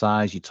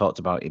exercise. You talked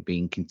about it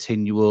being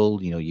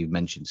continual. You know, you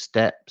mentioned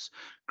steps,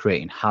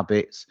 creating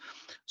habits,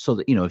 so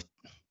that, you know,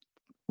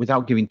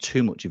 without giving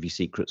too much of your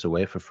secrets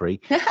away for free,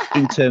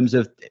 in terms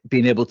of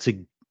being able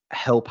to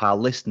help our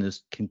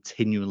listeners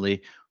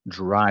continually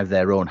drive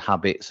their own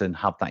habits and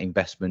have that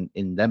investment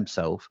in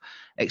themselves.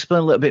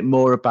 Explain a little bit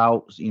more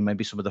about, you know,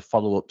 maybe some of the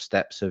follow-up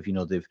steps of, you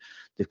know, they've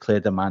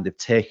cleared their mind, they've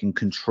taken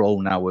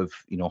control now of,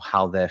 you know,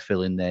 how they're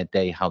filling their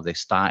day, how they're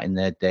starting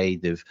their day,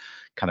 they've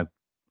kind of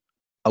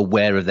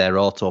aware of their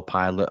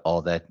autopilot,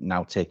 or they're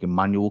now taking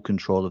manual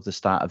control of the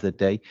start of the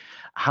day.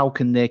 How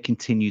can they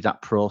continue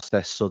that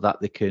process so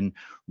that they can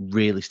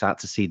really start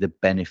to see the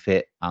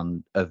benefit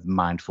and of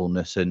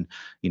mindfulness, and,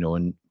 you know,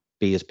 and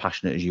be as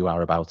passionate as you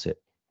are about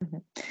it?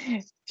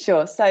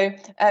 Sure. So,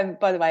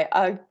 by the way,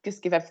 I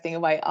just give everything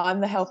away. I'm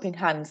the helping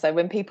hand. So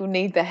when people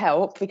need the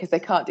help because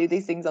they can't do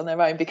these things on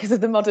their own because of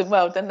the modern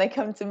world, then they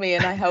come to me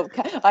and I help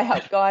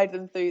guide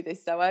them through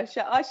this. So I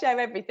share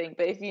everything.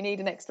 But if you need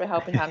an extra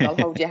helping hand, I'll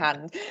hold your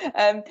hand.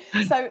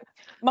 So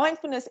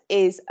mindfulness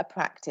is a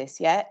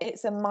practice. Yeah,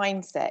 it's a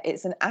mindset.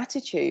 It's an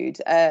attitude.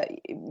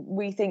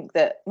 We think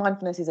that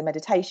mindfulness is a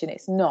meditation.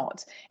 It's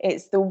not.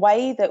 It's the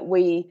way that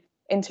we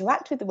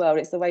interact with the world.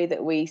 It's the way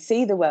that we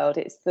see the world.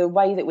 It's the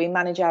way that we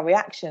manage our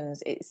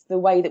reactions. It's the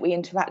way that we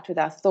interact with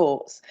our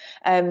thoughts.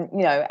 You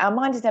know, our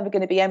mind is never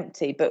going to be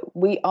empty, but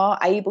we are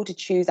able to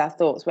choose our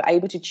thoughts. We're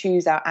able to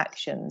choose our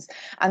actions.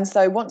 And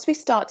so once we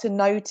start to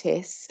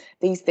notice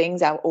these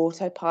things, our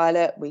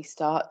autopilot, we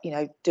start, you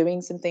know,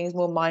 doing some things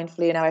more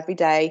mindfully in our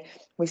everyday.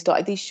 We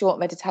started these short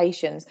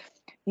meditations.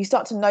 You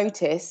start to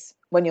notice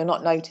when you're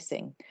not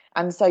noticing.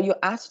 And so your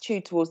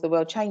attitude towards the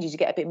world changes. You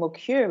get a bit more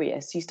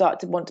curious. You start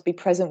to want to be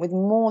present with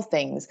more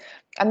things.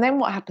 And then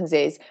what happens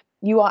is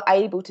you are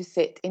able to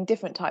sit in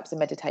different types of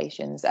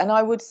meditations. And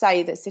I would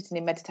say that sitting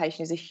in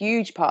meditation is a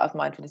huge part of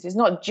mindfulness. It's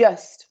not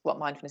just what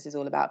mindfulness is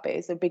all about, but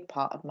it's a big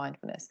part of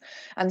mindfulness.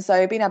 And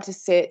so being able to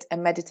sit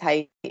and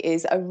meditate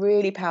is a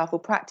really powerful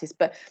practice.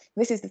 But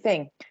this is the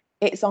thing,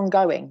 it's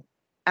ongoing,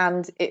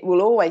 and it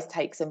will always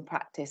take some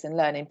practice and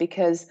learning,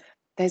 because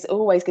there's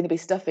always going to be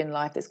stuff in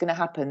life that's going to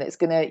happen, that's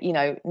going to, you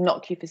know,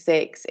 knock you for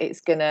six.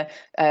 It's going to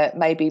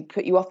maybe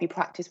put you off your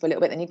practice for a little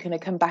bit, then you're going to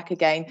come back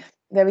again.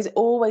 There is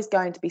always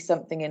going to be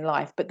something in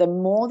life, but the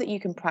more that you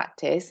can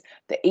practice,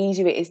 the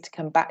easier it is to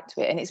come back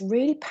to it. And it's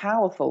really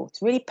powerful.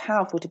 It's really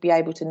powerful to be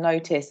able to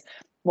notice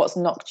what's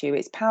knocked you.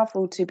 It's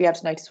powerful to be able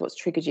to notice what's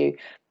triggered you.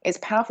 It's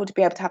powerful to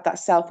be able to have that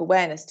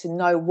self-awareness, to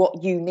know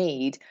what you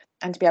need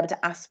and to be able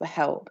to ask for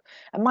help.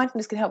 And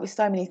mindfulness can help with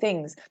so many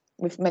things.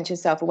 We've mentioned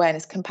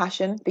self-awareness,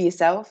 compassion for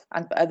yourself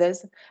and for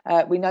others.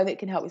 We know that it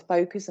can help with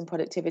focus and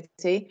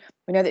productivity.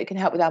 We know that it can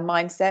help with our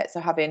mindset.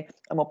 So having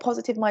a more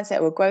positive mindset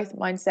or a growth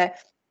mindset.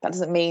 That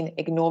doesn't mean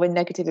ignoring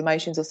negative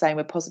emotions or saying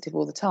we're positive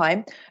all the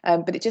time,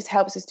 but it just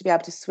helps us to be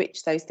able to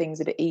switch those things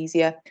a bit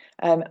easier.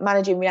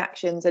 Managing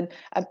reactions. And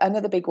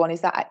another big one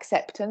is that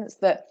acceptance,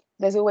 that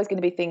there's always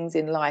going to be things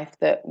in life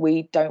that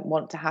we don't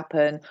want to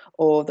happen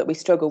or that we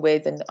struggle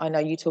with. And I know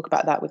you talk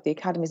about that with the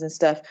academies and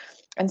stuff.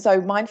 And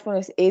so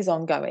mindfulness is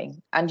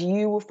ongoing, and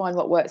you will find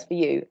what works for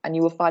you, and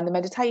you will find the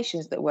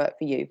meditations that work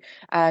for you,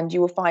 and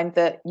you will find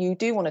that you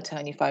do want to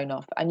turn your phone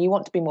off and you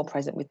want to be more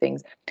present with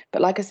things.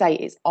 But like I say,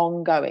 it's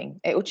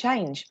ongoing. It will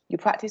change. Your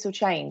practice will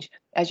change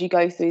as you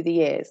go through the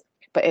years,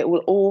 but it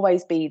will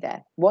always be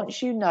there.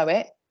 Once you know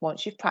it,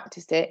 once you've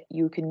practiced it,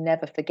 you can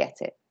never forget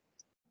it.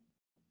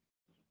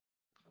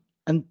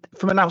 And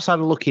from an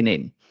outsider looking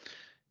in,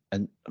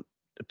 and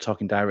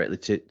talking directly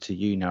to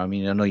you now, I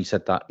mean, I know you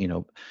said that, you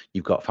know,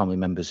 you've got family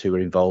members who are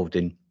involved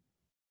in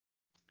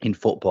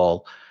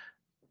football.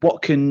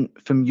 What can,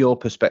 from your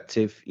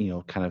perspective, you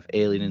know, kind of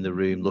alien in the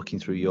room, looking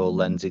through your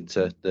lens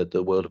into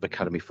the world of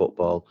academy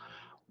football,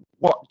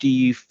 what do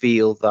you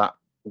feel that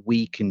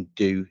we can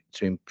do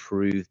to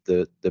improve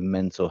the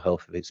mental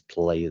health of its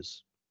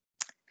players?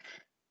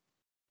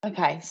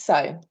 Okay,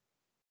 so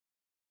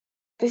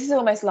this is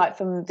almost like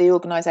from the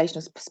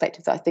organisational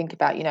perspective that I think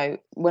about. You know,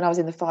 when I was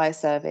in the fire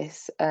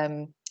service,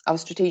 I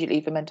was strategic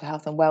lead for mental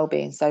health and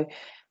wellbeing. So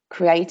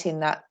creating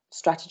that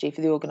strategy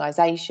for the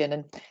organisation,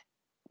 and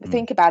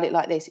think about it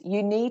like this: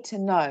 you need to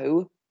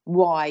know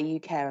why you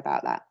care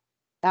about that.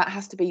 That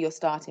has to be your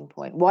starting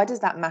point. Why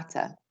does that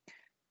matter?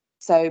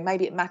 So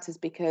maybe it matters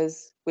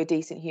because we're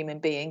decent human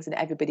beings and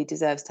everybody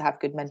deserves to have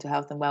good mental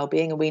health and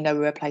wellbeing, and we know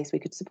we're a place we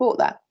could support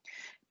that.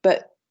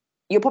 But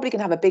you're probably going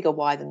to have a bigger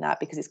why than that,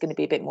 because it's going to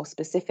be a bit more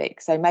specific.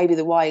 So maybe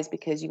the why is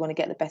because you want to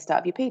get the best out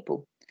of your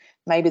people.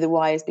 Maybe the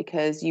why is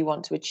because you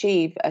want to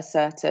achieve a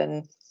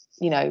certain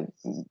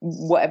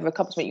whatever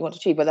accomplishment you want to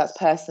achieve, whether that's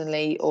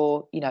personally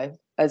or,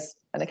 as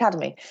an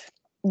academy.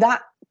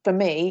 That for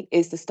me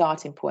is the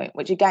starting point,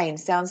 which again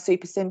sounds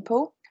super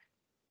simple,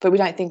 but we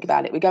don't think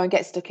about it. We go and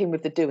get stuck in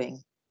with the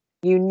doing.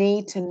 You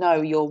need to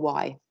know your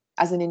why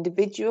as an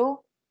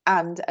individual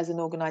and as an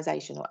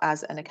organization or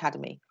as an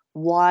academy.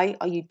 Why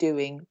are you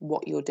doing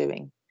what you're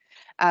doing?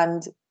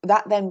 And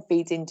that then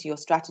feeds into your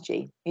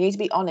strategy. You need to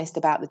be honest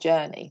about the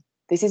journey.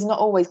 This is not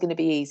always going to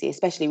be easy,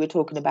 especially we're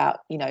talking about,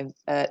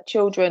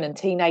 children and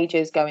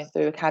teenagers going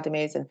through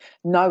academies and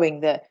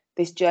knowing that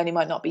this journey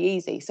might not be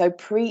easy. So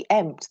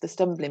preempt the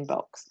stumbling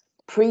blocks,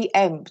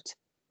 preempt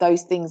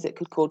those things that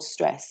could cause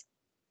stress.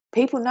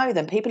 People know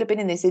them. People have been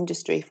in this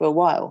industry for a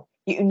while.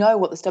 You know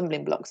what the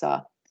stumbling blocks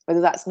are,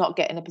 whether that's not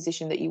getting a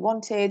position that you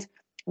wanted.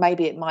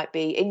 Maybe it might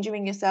be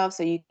injuring yourself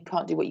so you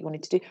can't do what you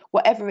wanted to do.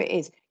 Whatever it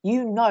is,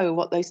 you know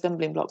what those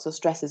stumbling blocks or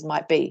stresses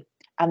might be.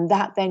 And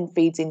that then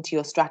feeds into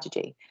your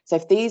strategy. So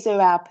if these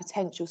are our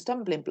potential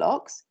stumbling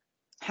blocks,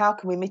 how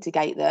can we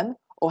mitigate them,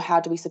 or how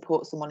do we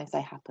support someone if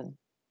they happen?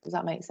 Does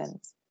that make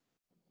sense?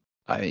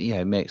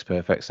 Yeah, it makes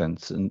perfect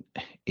sense. And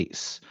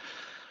it's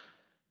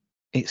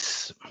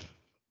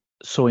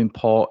so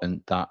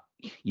important that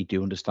you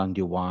do understand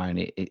your why. And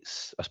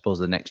it's, I suppose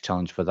the next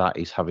challenge for that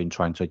is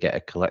trying to get a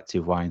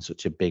collective why in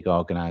such a big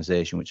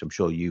organization, which I'm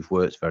sure you've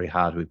worked very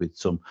hard with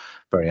some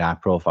very high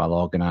profile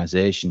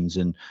organizations.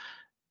 And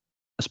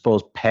I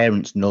suppose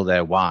parents know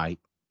their why.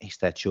 It's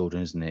their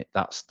children, isn't it?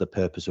 That's the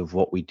purpose of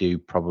what we do,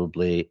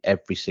 probably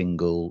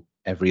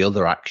every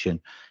other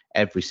action,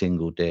 every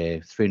single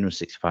day,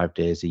 365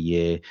 days a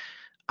year.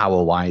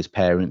 Our why as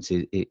parents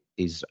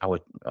is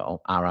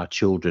our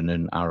children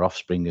and our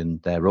offspring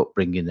and their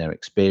upbringing, their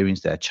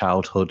experience, their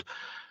childhood.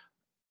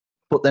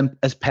 But then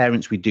as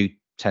parents, we do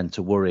tend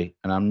to worry,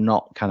 and I'm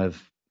not kind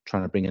of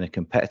trying to bring in a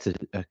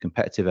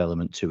competitive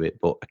element to it,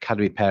 but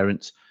academy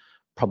parents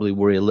probably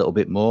worry a little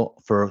bit more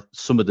for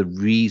some of the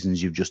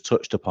reasons you've just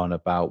touched upon,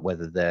 about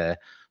whether their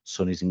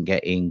son isn't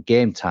getting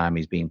game time,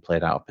 he's being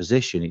played out of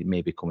position, it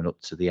may be coming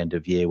up to the end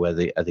of year, are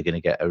they going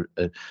to get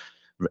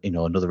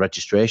another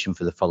registration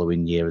for the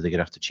following year, are they going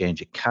to have to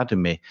change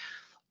academy?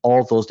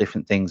 All those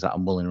different things that are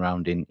mulling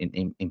around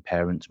in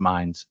parents'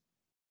 minds.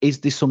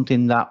 Is this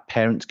something that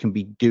parents can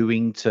be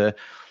doing to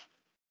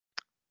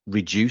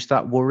reduce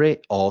that worry,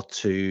 or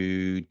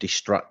to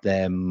distract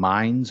their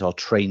minds, or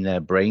train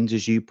their brains,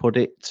 as you put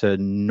it, to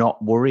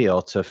not worry,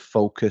 or to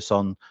focus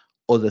on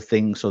other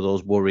things, so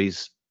those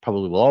worries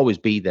probably will always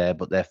be there,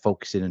 but they're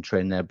focusing and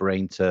training their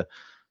brain to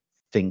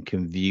think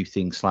and view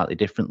things slightly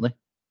differently?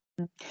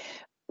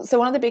 So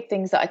one of the big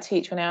things that I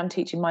teach when I am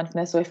teaching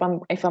mindfulness, or if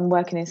I'm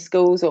working in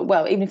schools,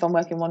 or even if I'm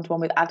working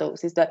one-to-one with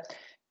adults, is that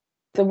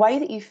the way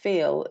that you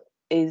feel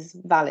is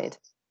valid.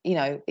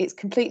 It's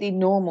completely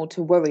normal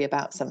to worry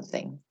about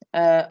something.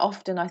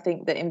 Often I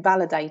think that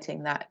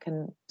invalidating that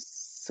can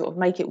sort of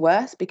make it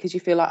worse, because you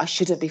feel like, I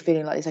shouldn't be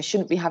feeling like this, I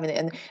shouldn't be having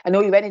it, and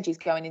all your energy is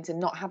going into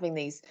not having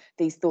these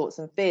thoughts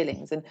and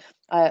feelings. And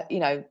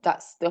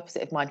that's the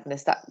opposite of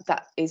mindfulness.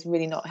 That is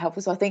really not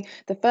helpful. So I think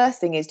the first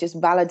thing is just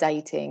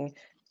validating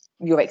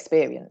your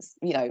experience.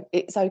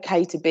 It's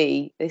okay to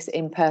be this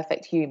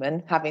imperfect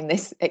human having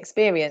this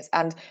experience,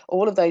 and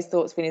all of those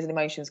thoughts, feelings and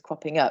emotions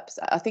cropping up.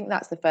 So I think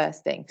that's the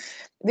first thing.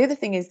 The other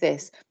thing is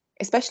this,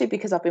 especially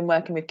because I've been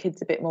working with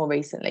kids a bit more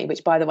recently,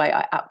 which, by the way,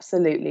 I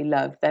absolutely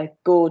love. They're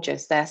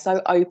gorgeous, they're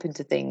so open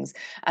to things.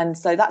 And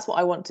so that's what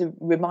I want to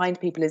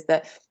remind people, is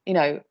that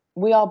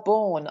we are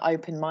born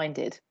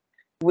open-minded.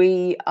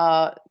 We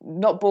are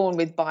not born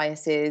with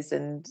biases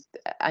and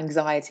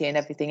anxiety and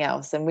everything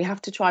else. And we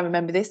have to try and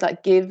remember this,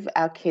 like, give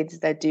our kids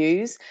their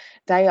dues.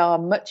 They are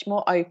much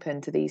more open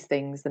to these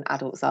things than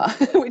adults are,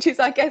 which is,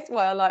 I guess,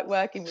 why I like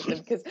working with them,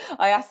 because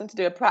I ask them to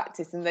do a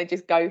practice and they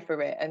just go for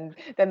it. And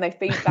then they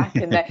feed back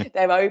and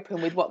they're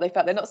open with what they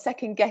felt. They're not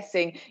second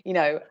guessing,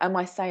 am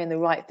I saying the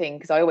right thing?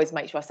 Because I always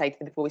make sure I say to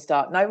them before we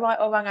start, no right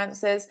or wrong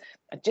answers.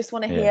 I just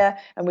want to hear.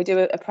 And we do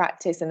a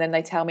practice, and then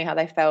they tell me how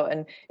they felt.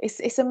 And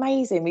it's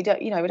amazing. We don't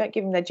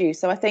give them their dues.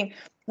 So I think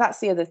that's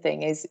the other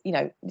thing, is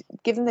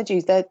give them the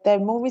dues. They're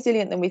more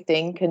resilient than we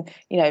think, and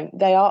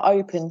they are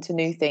open to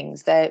new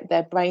things.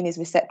 Their brain is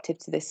receptive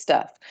to this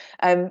stuff.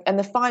 And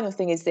the final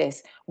thing is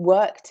this: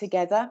 work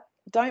together.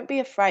 Don't be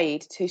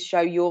afraid to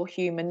show your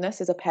humanness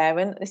as a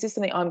parent. This is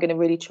something I'm going to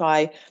really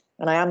try,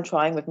 and I am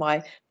trying with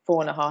my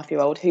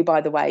 4.5-year-old, who,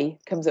 by the way,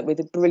 comes up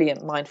with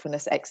brilliant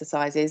mindfulness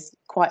exercises.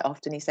 Quite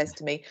often he says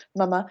to me,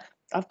 Mama,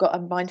 I've got a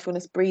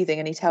mindfulness breathing,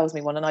 and he tells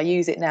me one, and I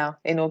use it now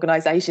in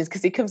organisations,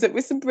 because he comes up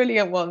with some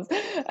brilliant ones,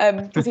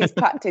 because he's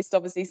practiced,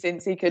 obviously,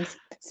 since he could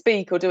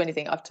speak or do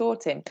anything. I've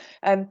taught him.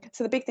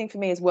 So the big thing for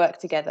me is work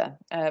together.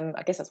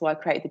 I guess that's why I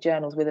created the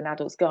journals with an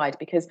adult's guide,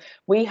 because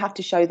we have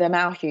to show them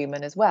our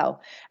human as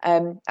well.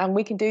 And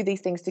we can do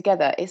these things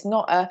together. It's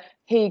not a,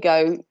 here you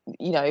go,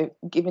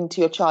 given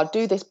to your child,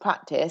 do this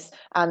practice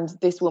and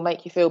this will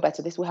make you feel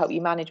better, this will help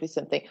you manage with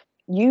something.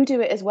 You do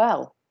it as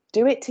well.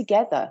 Do it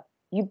together.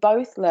 You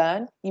both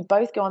learn, you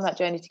both go on that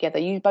journey together,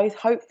 you both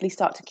hopefully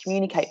start to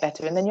communicate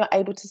better, and then you're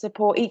able to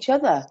support each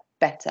other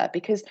better,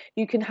 because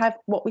you can have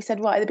what we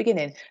said right at the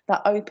beginning,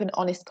 that open,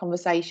 honest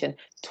conversation.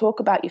 Talk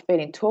about your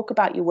feeling, talk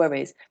about your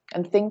worries,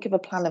 and think of a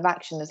plan of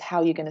action as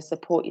how you're going to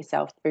support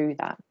yourself through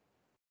that.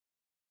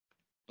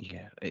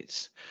 Yeah,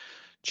 it's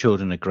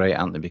children are great,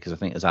 aren't they? Because I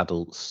think as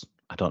adults,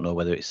 I don't know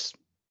whether it's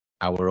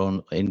our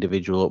own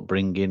individual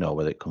upbringing or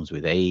whether it comes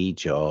with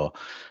age or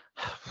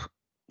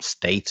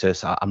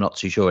status. I'm not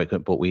too sure,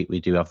 but we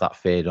do have that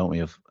fear, don't we,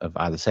 of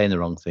either saying the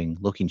wrong thing,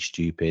 looking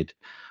stupid,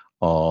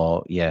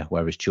 or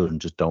whereas children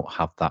just don't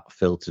have that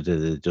filter.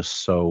 They're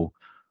just so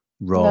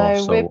raw,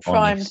 No, we're so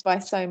primed honest. by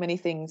so many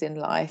things in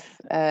life,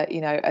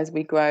 as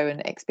we grow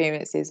and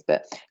experiences.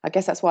 But I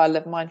guess that's why I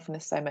love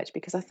mindfulness so much,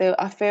 because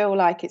I feel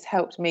like it's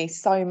helped me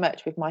so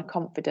much with my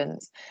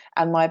confidence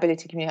and my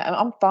ability to communicate.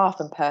 I'm far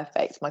from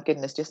perfect. My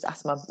goodness, just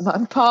ask my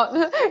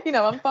partner.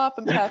 I'm far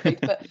from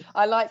perfect, but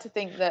I like to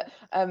think that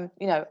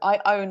I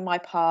own my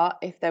part.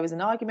 If there was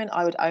an argument,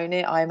 I would own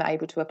it. I am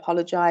able to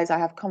apologise. I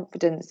have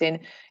confidence in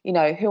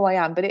who I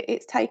am. But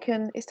it's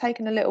taken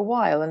a little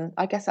while, and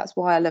I guess that's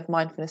why I love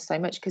mindfulness so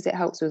much, because it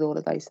helps with all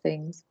of those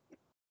things.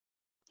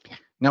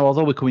 Now,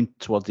 although we're coming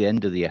towards the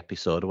end of the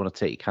episode, I want to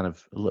take you kind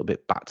of a little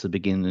bit back to the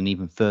beginning and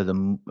even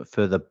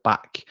further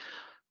back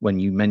when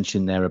you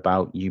mentioned there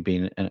about you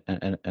being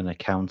an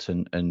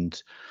accountant,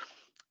 and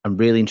I'm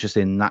really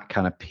interested in that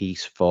kind of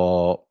piece.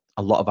 For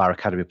a lot of our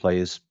academy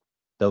players,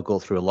 they'll go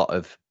through a lot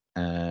of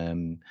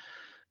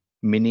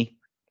mini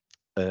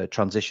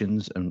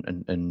transitions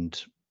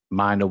and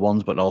minor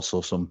ones, but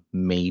also some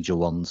major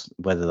ones,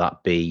 whether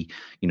that be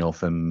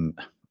from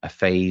a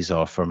phase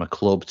or from a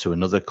club to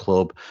another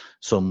club.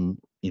 Some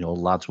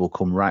lads will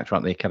come right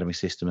throughout the academy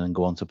system and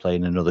go on to play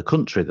in another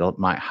country. That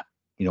might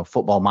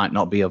football might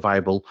not be a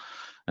viable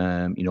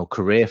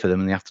career for them,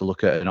 and they have to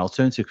look at an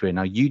alternative career.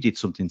 Now, you did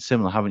something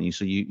similar, haven't you?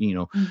 So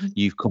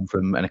you've come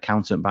from an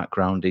accountant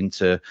background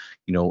into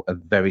a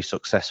very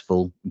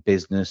successful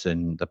business,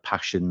 and the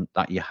passion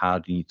that you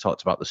had, and you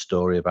talked about the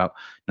story about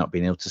not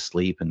being able to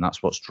sleep, and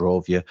that's what's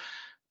drove you.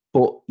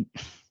 But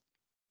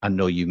I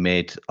know you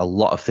made a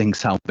lot of things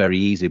sound very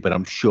easy, but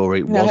I'm sure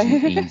it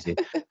wasn't easy.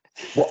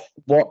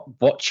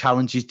 What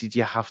challenges did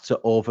you have to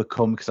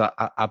overcome? Because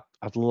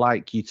I'd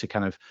like you to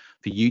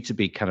for you to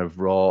be kind of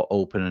raw,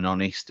 open, and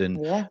honest,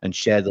 and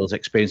share those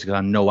experiences. Because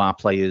I know our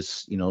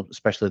players,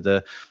 especially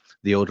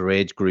the older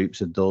age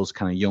groups and those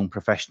kind of young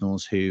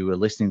professionals who are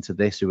listening to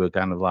this, who are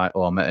kind of like,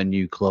 oh, I'm at a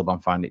new club,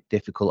 I'm finding it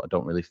difficult, I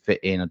don't really fit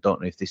in, I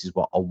don't know if this is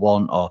what I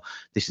want, or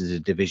this is a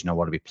division I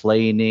want to be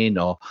playing in,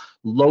 or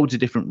loads of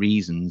different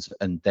reasons,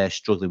 and they're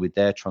struggling with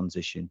their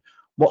transition.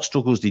 What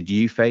struggles did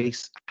you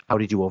face? How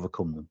did you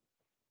overcome them?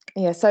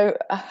 Yeah, so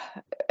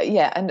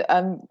and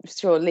I'm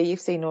sure, Lee,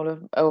 you've seen all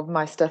of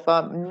my stuff.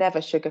 I'm never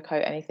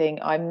sugarcoat anything.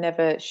 I'm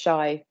never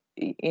shy,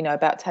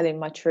 about telling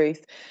my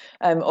truth,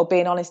 or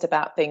being honest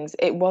about things.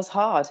 It was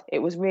hard. It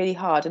was really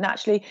hard. And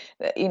actually,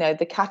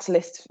 the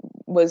catalyst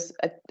was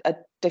a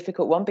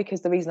difficult one,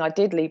 because the reason I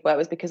did leave work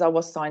was because I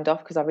was signed off,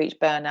 because I reached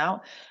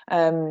burnout.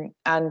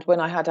 And when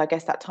I had, I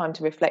guess, that time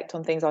to reflect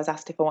on things, I was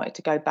asked if I wanted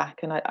to go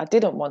back, and I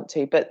didn't want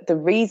to. But the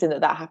reason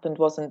that happened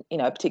wasn't,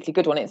 a particularly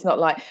good one. It's not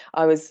like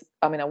I was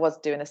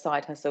doing a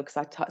side hustle, because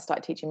I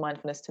started teaching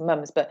mindfulness to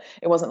mums, but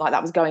it wasn't like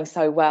that was going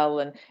so well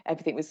and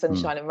everything was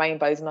sunshine and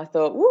rainbows. And I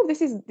thought, oh,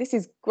 this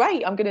is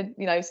great. I'm going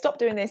to, stop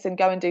doing this and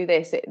go and do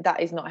this.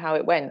 That is not how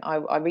it went.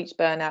 I reached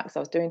burnout because I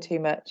was doing too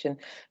much. And,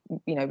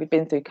 we'd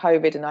been through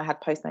COVID, and I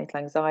had postnatal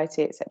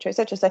anxiety, etc.,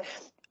 etc. So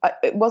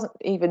it wasn't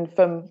even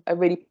from a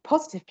really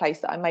positive place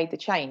that I made the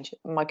change.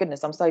 My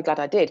goodness, I'm so glad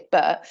I did.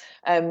 But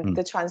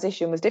the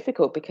transition was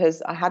difficult,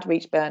 because I had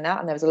reached burnout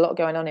and there was a lot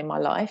going on in my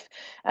life.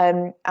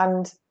 And,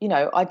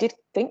 I did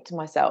think to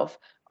myself,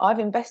 I've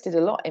invested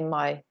a lot in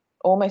my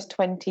almost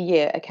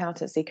 20-year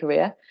accountancy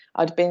career.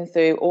 I'd been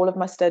through all of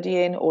my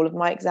studying, all of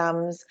my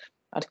exams.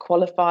 I'd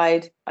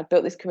qualified, I'd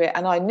built this career,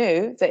 and I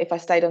knew that if I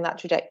stayed on that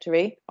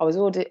trajectory, I was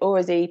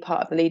already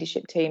part of the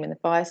leadership team in the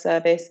fire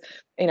service.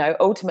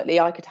 Ultimately,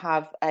 I could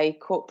have a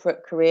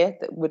corporate career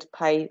that would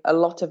pay a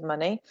lot of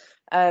money,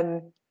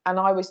 and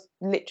I was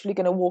literally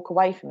going to walk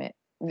away from it.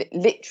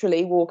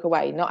 Literally walk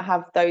away, not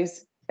have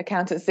those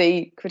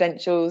accountancy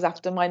credentials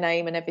after my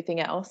name and everything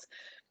else.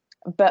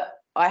 But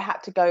I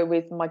had to go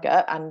with my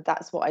gut, and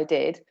that's what I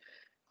did.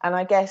 And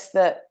I guess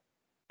that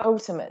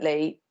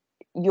ultimately,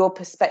 your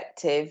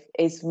perspective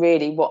is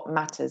really what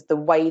matters, the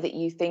way that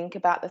you think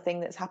about the thing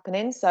that's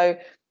happening. So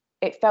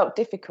it felt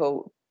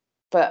difficult,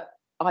 but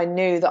I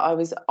knew that I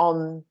was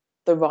on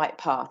the right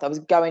path. I was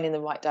going in the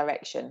right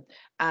direction,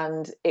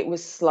 and it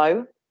was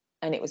slow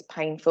and it was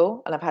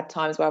painful. And I've had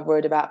times where I've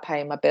worried about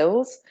paying my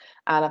bills,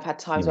 and I've had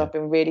times where I've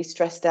been really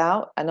stressed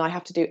out, and I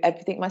have to do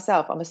everything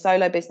myself. I'm a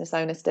solo business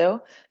owner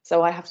still,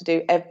 so I have to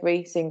do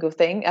every single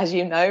thing, as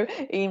you know,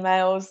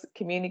 emails,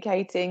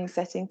 communicating,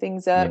 setting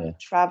things up,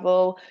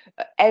 travel,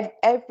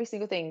 every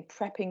single thing,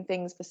 prepping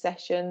things for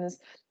sessions.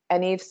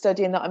 Any of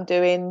studying that I'm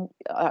doing,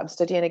 I'm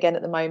studying again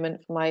at the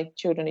moment for my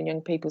children and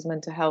young people's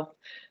mental health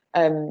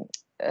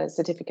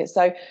certificate.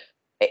 So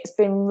it's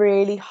been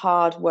really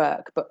hard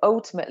work, but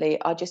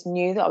ultimately I just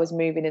knew that I was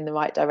moving in the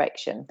right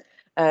direction.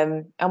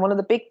 And one of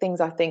the big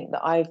things I think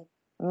that I've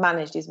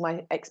managed is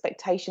my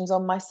expectations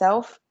on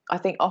myself. I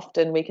think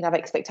often we can have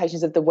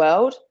expectations of the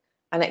world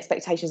and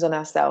expectations on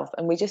ourselves,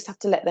 and we just have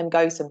to let them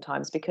go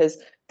sometimes, because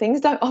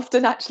things don't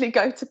often actually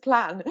go to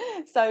plan.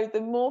 So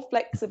the more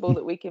flexible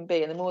that we can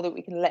be, and the more that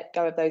we can let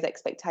go of those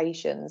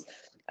expectations,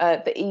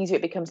 the easier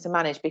it becomes to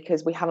manage,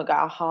 because we haven't got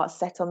our heart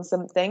set on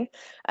something.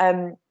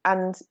 And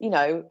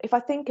if I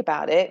think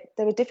about it,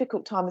 there were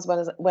difficult times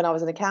when I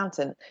was an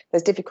accountant.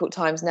 There's difficult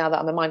times now that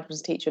I'm a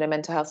mindfulness teacher and a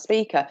mental health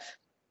speaker,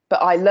 but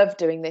I love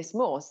doing this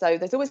more. So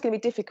there's always going to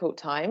be difficult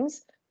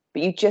times,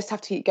 but you just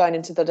have to keep going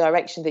into the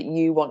direction that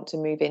you want to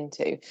move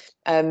into.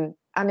 And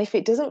if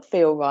it doesn't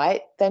feel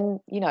right, then,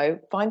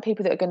 find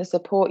people that are going to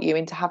support you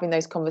into having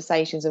those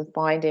conversations and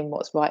finding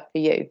what's right for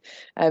you.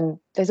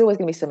 There's always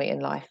going to be something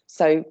in life.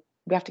 So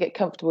we have to get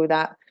comfortable with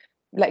that,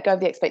 let go of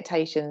the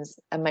expectations,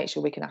 and make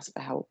sure we can ask for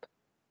help.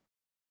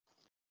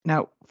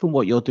 Now, from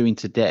what you're doing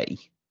today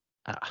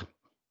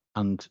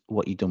and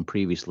what you've done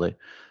previously,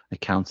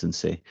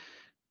 accountancy,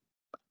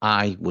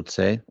 I would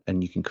say,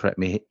 and you can correct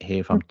me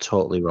here if I'm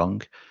totally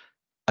wrong,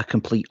 are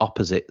complete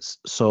opposites.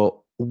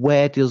 So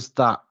where does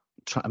that,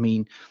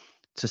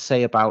 to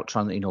say about,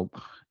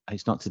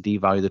 it's not to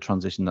devalue the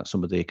transition that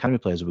some of the academy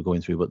players were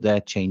going through, but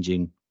they're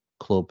changing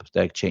club,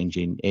 they're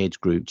changing age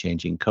group,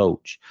 changing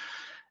coach.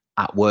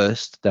 At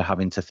worst, they're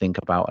having to think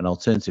about an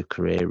alternative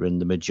career,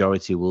 and the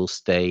majority will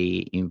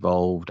stay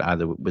involved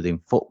either within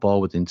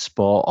football, within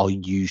sport, or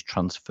use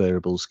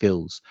transferable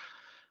skills.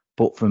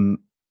 But from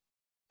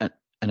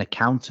an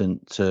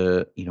accountant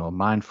to, a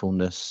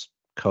mindfulness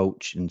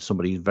coach and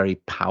somebody who's very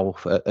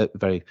powerful,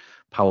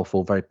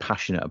 very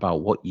passionate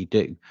about what you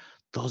do,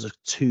 those are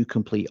two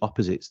complete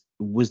opposites.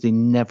 Was there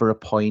never a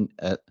point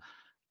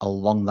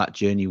along that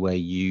journey where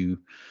you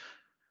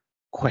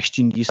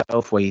questioned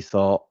yourself, where you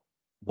thought,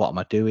 what am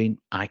I doing?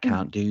 I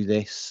can't do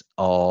this.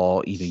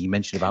 Or, you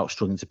mentioned about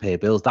struggling to pay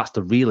bills. That's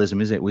the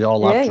realism, isn't it? We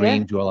all have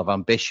dreams, we all have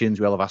ambitions,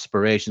 we all have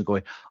aspirations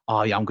going,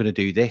 oh yeah, I'm going to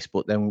do this.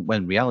 But then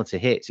when reality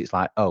hits, it's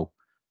like, oh,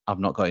 I've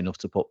not got enough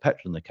to put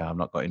petrol in the car. I've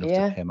not got enough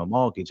to pay my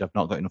mortgage. I've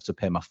not got enough to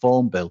pay my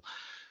phone bill.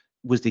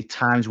 Was there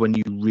times when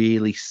you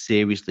really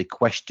seriously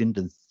questioned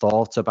and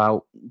thought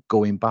about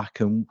going back,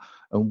 and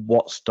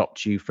what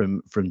stopped you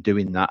from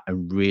doing that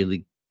and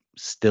really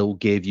still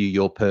gave you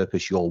your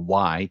purpose, your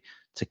why,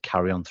 to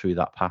carry on through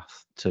that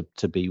path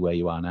to be where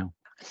you are now?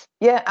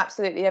 Yeah,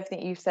 absolutely.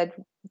 Everything you've said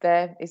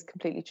there is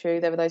completely true.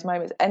 There were those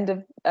moments.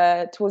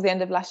 Towards the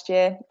end of last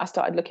year, I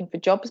started looking for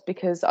jobs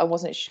because I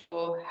wasn't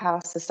sure how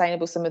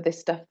sustainable some of this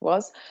stuff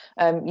was.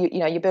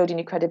 You're building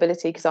your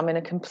credibility, because I'm in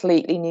a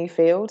completely new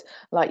field,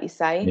 like you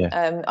say.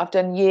 Yeah. I've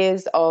done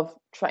years of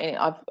training.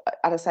 As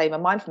I say, my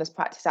mindfulness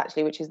practice,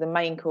 actually, which is the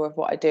main core of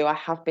what I do, I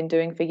have been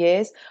doing for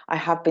years. I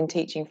have been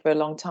teaching for a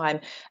long time,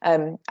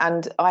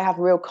 and I have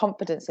real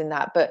confidence in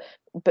that.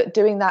 But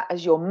doing that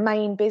as your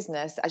main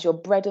business, as your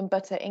bread and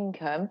butter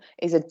income,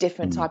 is a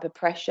different type of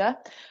pressure.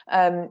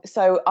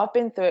 So I've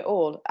been through it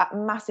all, at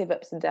massive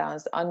ups and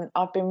downs, and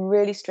I've been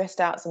really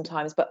stressed out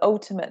sometimes. But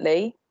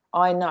ultimately,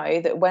 I know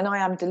that when I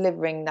am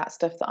delivering that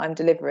stuff that I'm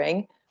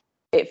delivering,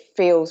 it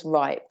feels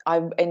right.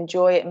 I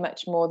enjoy it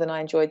much more than I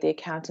enjoyed the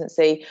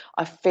accountancy.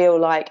 I feel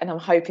like, and I'm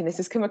hoping this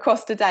has come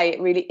across today, it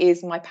really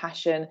is my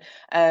passion.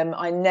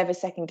 I never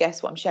second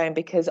guess what I'm sharing,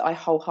 because I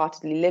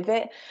wholeheartedly live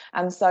it.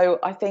 And so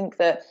I think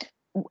that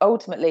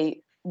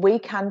ultimately we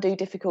can do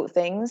difficult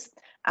things,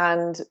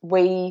 and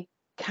we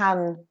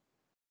can,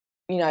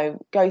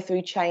 go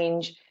through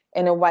change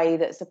in a way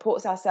that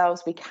supports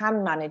ourselves. We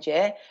can manage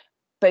it,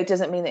 but it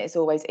doesn't mean that it's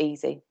always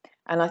easy.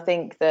 And I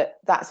think that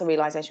that's a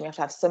realization we have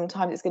to have.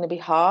 Sometimes it's going to be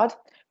hard,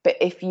 but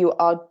if you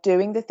are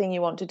doing the thing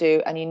you want to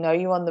do and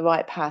you're on the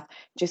right path,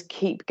 just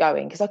keep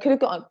going. Because I could have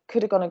gone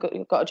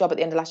and got a job at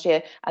the end of last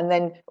year, and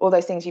then all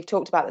those things you've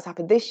talked about that's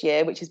happened this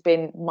year, which has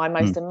been my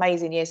most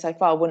amazing year so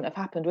far, wouldn't have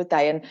happened, would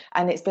they?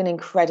 And it's been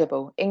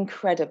incredible.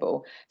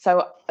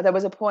 So there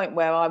was a point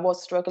where I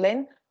was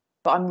struggling,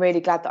 but I'm really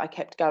glad that I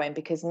kept going,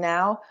 because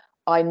now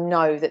I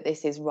know that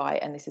this is right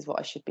and this is what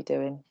I should be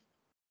doing.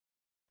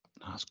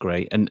 That's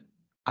great. And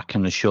I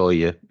can assure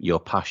you, your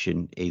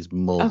passion is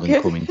more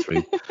than coming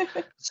through.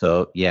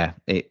 So yeah,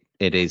 it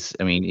is.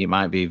 I mean, it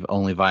might be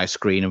only via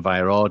screen and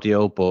via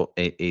audio, but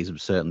it is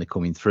certainly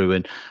coming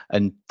through.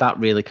 And that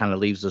really kind of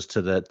leaves us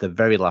to the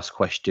very last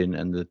question.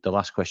 And the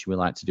last question we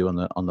like to do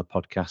on the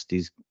podcast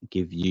is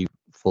give you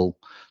full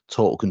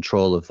total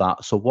control of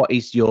that. So what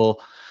is your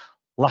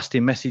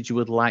lasting message you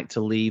would like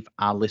to leave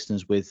our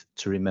listeners with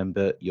to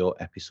remember your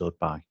episode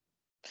by?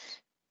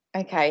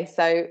 Okay,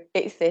 so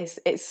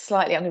it's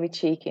slightly, I'm going to be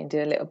cheeky and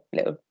do a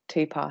little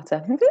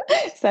two-parter.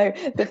 So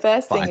the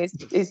first thing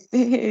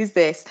is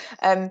this.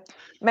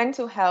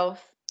 Mental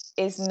health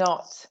is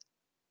not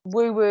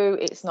woo-woo,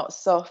 it's not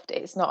soft,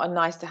 it's not a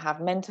nice to have.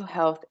 Mental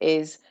health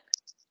is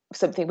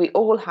something we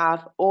all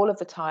have all of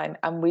the time,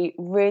 and we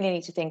really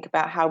need to think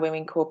about how we're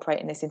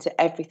incorporating this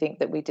into everything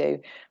that we do.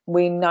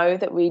 We know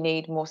that we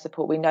need more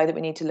support. We know that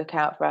we need to look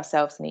out for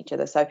ourselves and each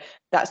other. So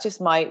that's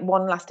just my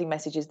one lasting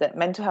message, is that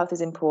mental health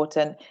is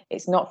important.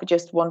 It's not for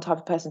just one type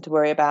of person to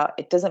worry about.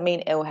 It doesn't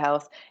mean ill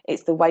health.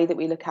 It's the way that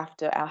we look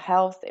after our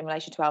health in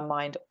relation to our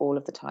mind all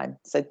of the time.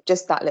 So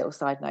just that little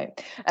side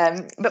note.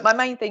 But my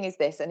main thing is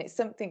this, and it's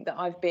something that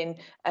I've been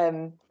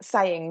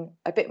saying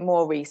a bit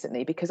more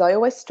recently, because I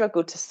always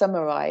struggled to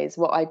summarize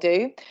what I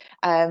do,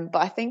 but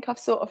I think I've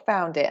sort of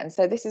found it. And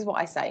so this is what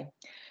I say.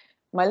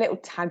 My little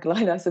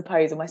tagline, I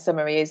suppose, or my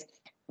summary is: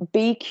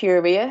 be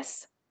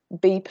curious,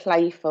 be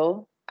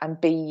playful, and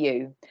be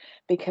you.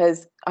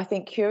 Because I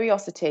think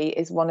curiosity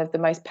is one of the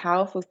most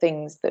powerful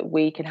things that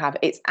we can have.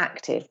 It's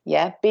active,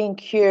 yeah? Being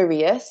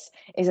curious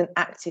is an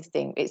active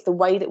thing. It's the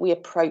way that we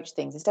approach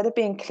things. Instead of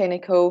being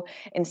clinical,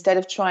 instead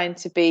of trying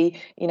to be,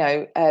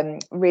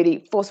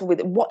 really forceful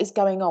with what is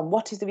going on,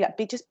 what is the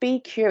reaction, just be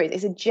curious.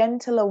 It's a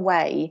gentler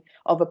way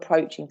of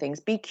approaching things.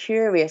 Be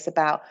curious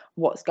about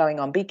what's going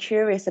on. Be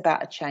curious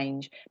about a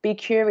change. Be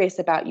curious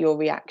about your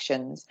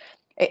reactions.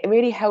 It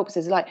really helps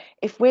us. Like,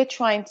 if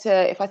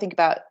I think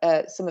about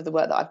some of the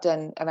work that I've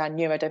done around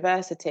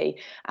neurodiversity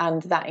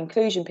and that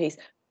inclusion piece,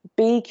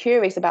 be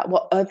curious about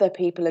what other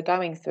people are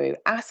going through.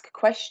 Ask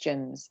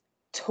questions,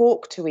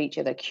 talk to each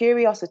other.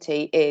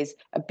 Curiosity is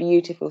a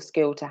beautiful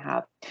skill to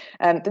have.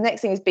 The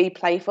next thing is be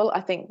playful.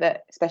 I think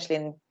that, especially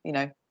in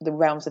the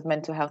realms of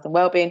mental health and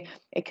well-being,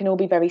 it can all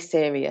be very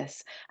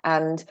serious.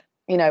 And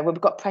when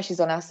we've got pressures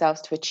on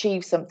ourselves to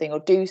achieve something or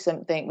do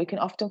something, we can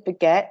often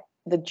forget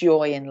the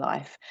joy in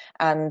life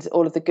and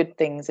all of the good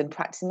things, and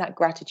practicing that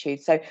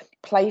gratitude. So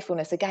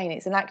playfulness, again,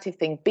 it's an active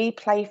thing. Be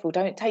playful.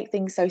 Don't take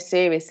things so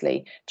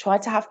seriously. Try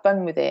to have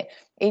fun with it,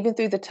 even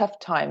through the tough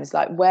times.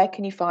 Like, where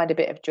can you find a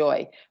bit of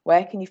joy?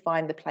 Where can you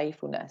find the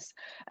playfulness?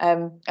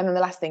 And then the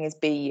last thing is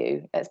be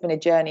you. It's been a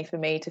journey for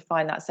me to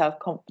find that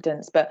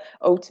self-confidence, but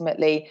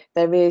ultimately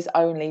there is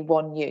only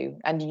one you,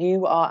 and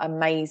you are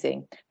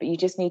amazing. But you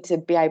just need to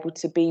be able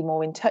to be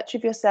more in touch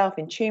with yourself,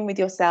 in tune with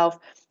yourself,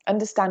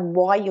 understand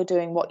why you're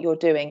doing what you're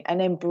doing,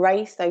 and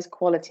embrace those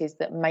qualities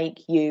that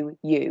make you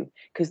you,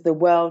 because the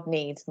world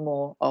needs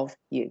more of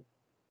you.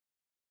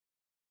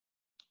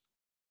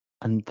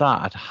 And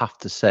that, I'd have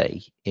to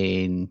say, I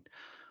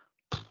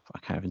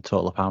can't even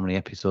total up how many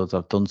episodes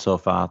I've done so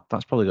far.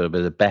 That's probably going to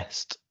be the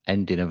best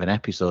ending of an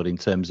episode, in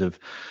terms of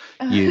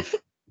you've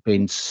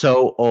been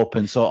so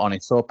open, so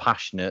honest, so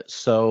passionate,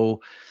 so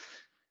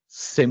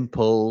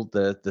simple.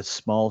 The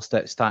small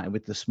steps, starting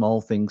with the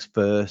small things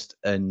first,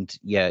 and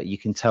yeah, you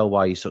can tell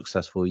why you're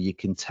successful. You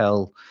can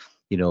tell,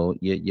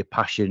 your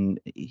passion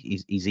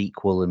is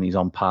equal and is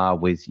on par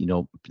with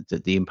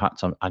the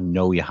impact I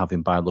know you're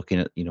having by looking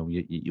at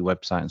your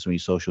website and some of your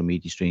social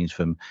media streams,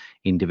 from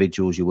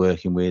individuals you're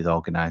working with,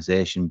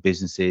 organization,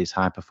 businesses,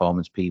 high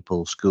performance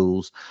people,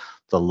 schools,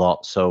 the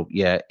lot. So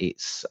yeah,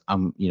 it's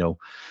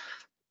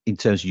in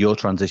terms of your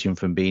transition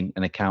from being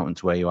an accountant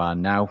to where you are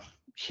now,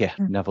 yeah,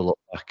 never look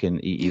back, and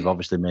you've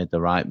obviously made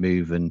the right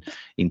move. And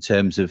in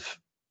terms of,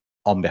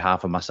 on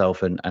behalf of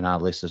myself and our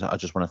listeners, I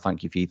just want to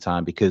thank you for your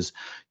time, because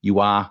you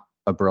are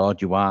abroad,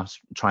 you are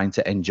trying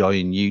to enjoy,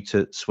 and you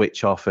to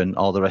switch off and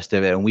all the rest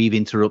of it, and we've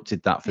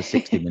interrupted that for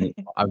 60 minutes.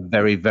 I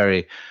very,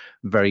 very,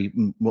 very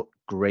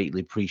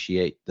greatly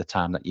appreciate the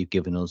time that you've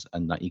given us,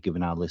 and that you've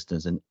given our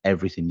listeners, and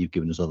everything you've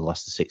given us over the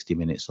last 60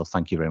 minutes. So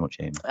thank you very much,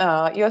 Amy.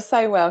 Oh, you're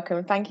so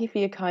welcome. Thank you for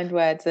your kind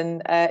words,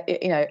 and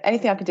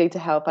anything I can do to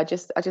help. I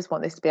just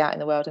want this to be out in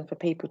the world, and for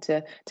people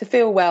to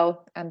feel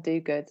well and do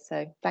good.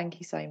 So thank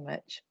you so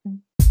much.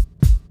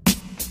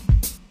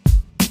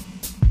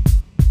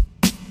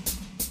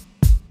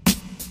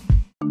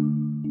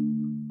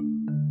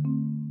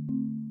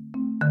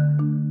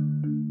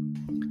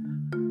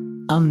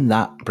 And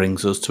that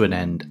brings us to an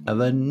end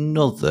of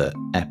another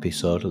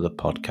episode of the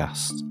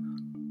podcast.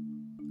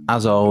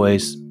 As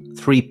always,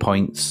 3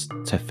 points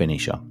to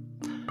finish on.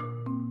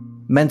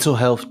 Mental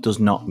health does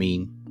not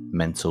mean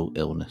mental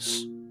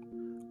illness.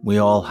 We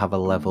all have a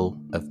level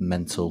of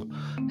mental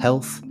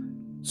health.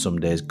 Some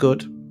days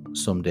good,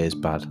 some days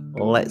bad.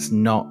 Let's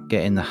not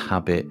get in the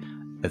habit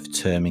of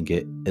terming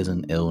it as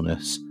an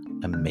illness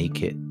and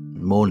make it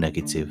more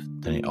negative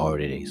than it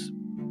already is.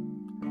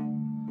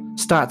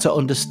 Start to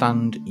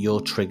understand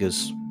your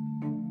triggers.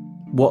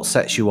 What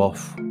sets you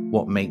off?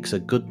 What makes a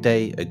good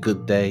day, a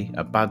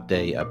bad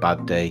day, a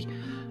bad day?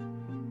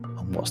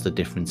 And what's the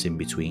difference in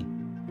between?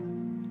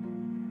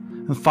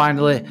 And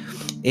finally,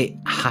 it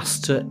has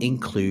to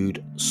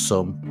include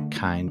some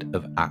kind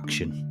of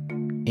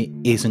action. It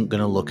isn't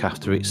going to look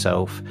after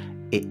itself.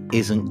 It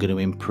isn't going to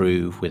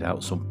improve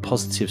without some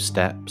positive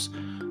steps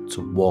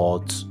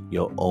towards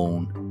your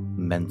own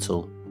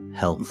mental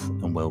health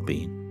and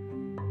well-being.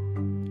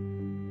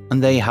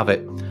 And there you have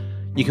it.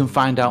 You can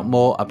find out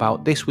more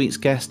about this week's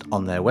guest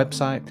on their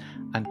website,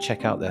 and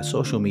check out their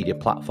social media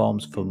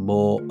platforms for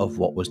more of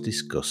what was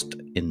discussed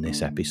in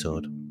this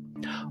episode,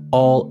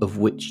 all of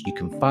which you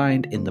can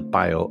find in the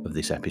bio of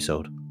this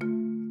episode.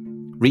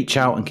 Reach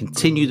out and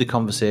continue the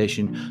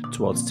conversation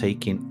towards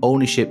taking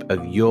ownership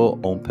of your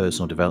own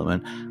personal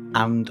development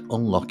and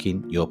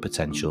unlocking your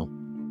potential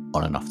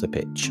on and off the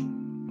pitch.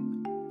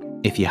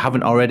 If you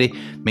haven't already,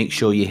 make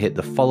sure you hit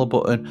the follow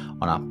button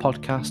on our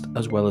podcast,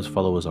 as well as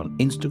follow us on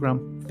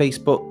Instagram,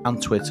 Facebook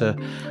and Twitter,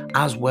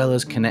 as well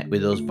as connect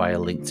with us via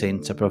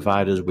LinkedIn to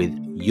provide us with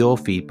your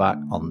feedback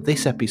on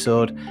this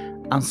episode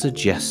and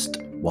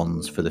suggest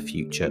ones for the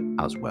future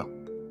as well.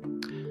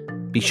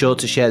 Be sure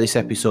to share this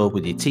episode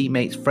with your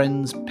teammates,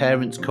 friends,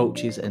 parents,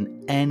 coaches, and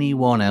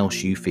anyone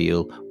else you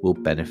feel will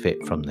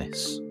benefit from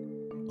this.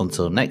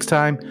 Until next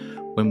time,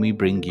 when we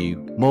bring you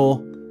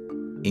more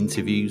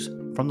interviews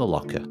from the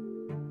locker.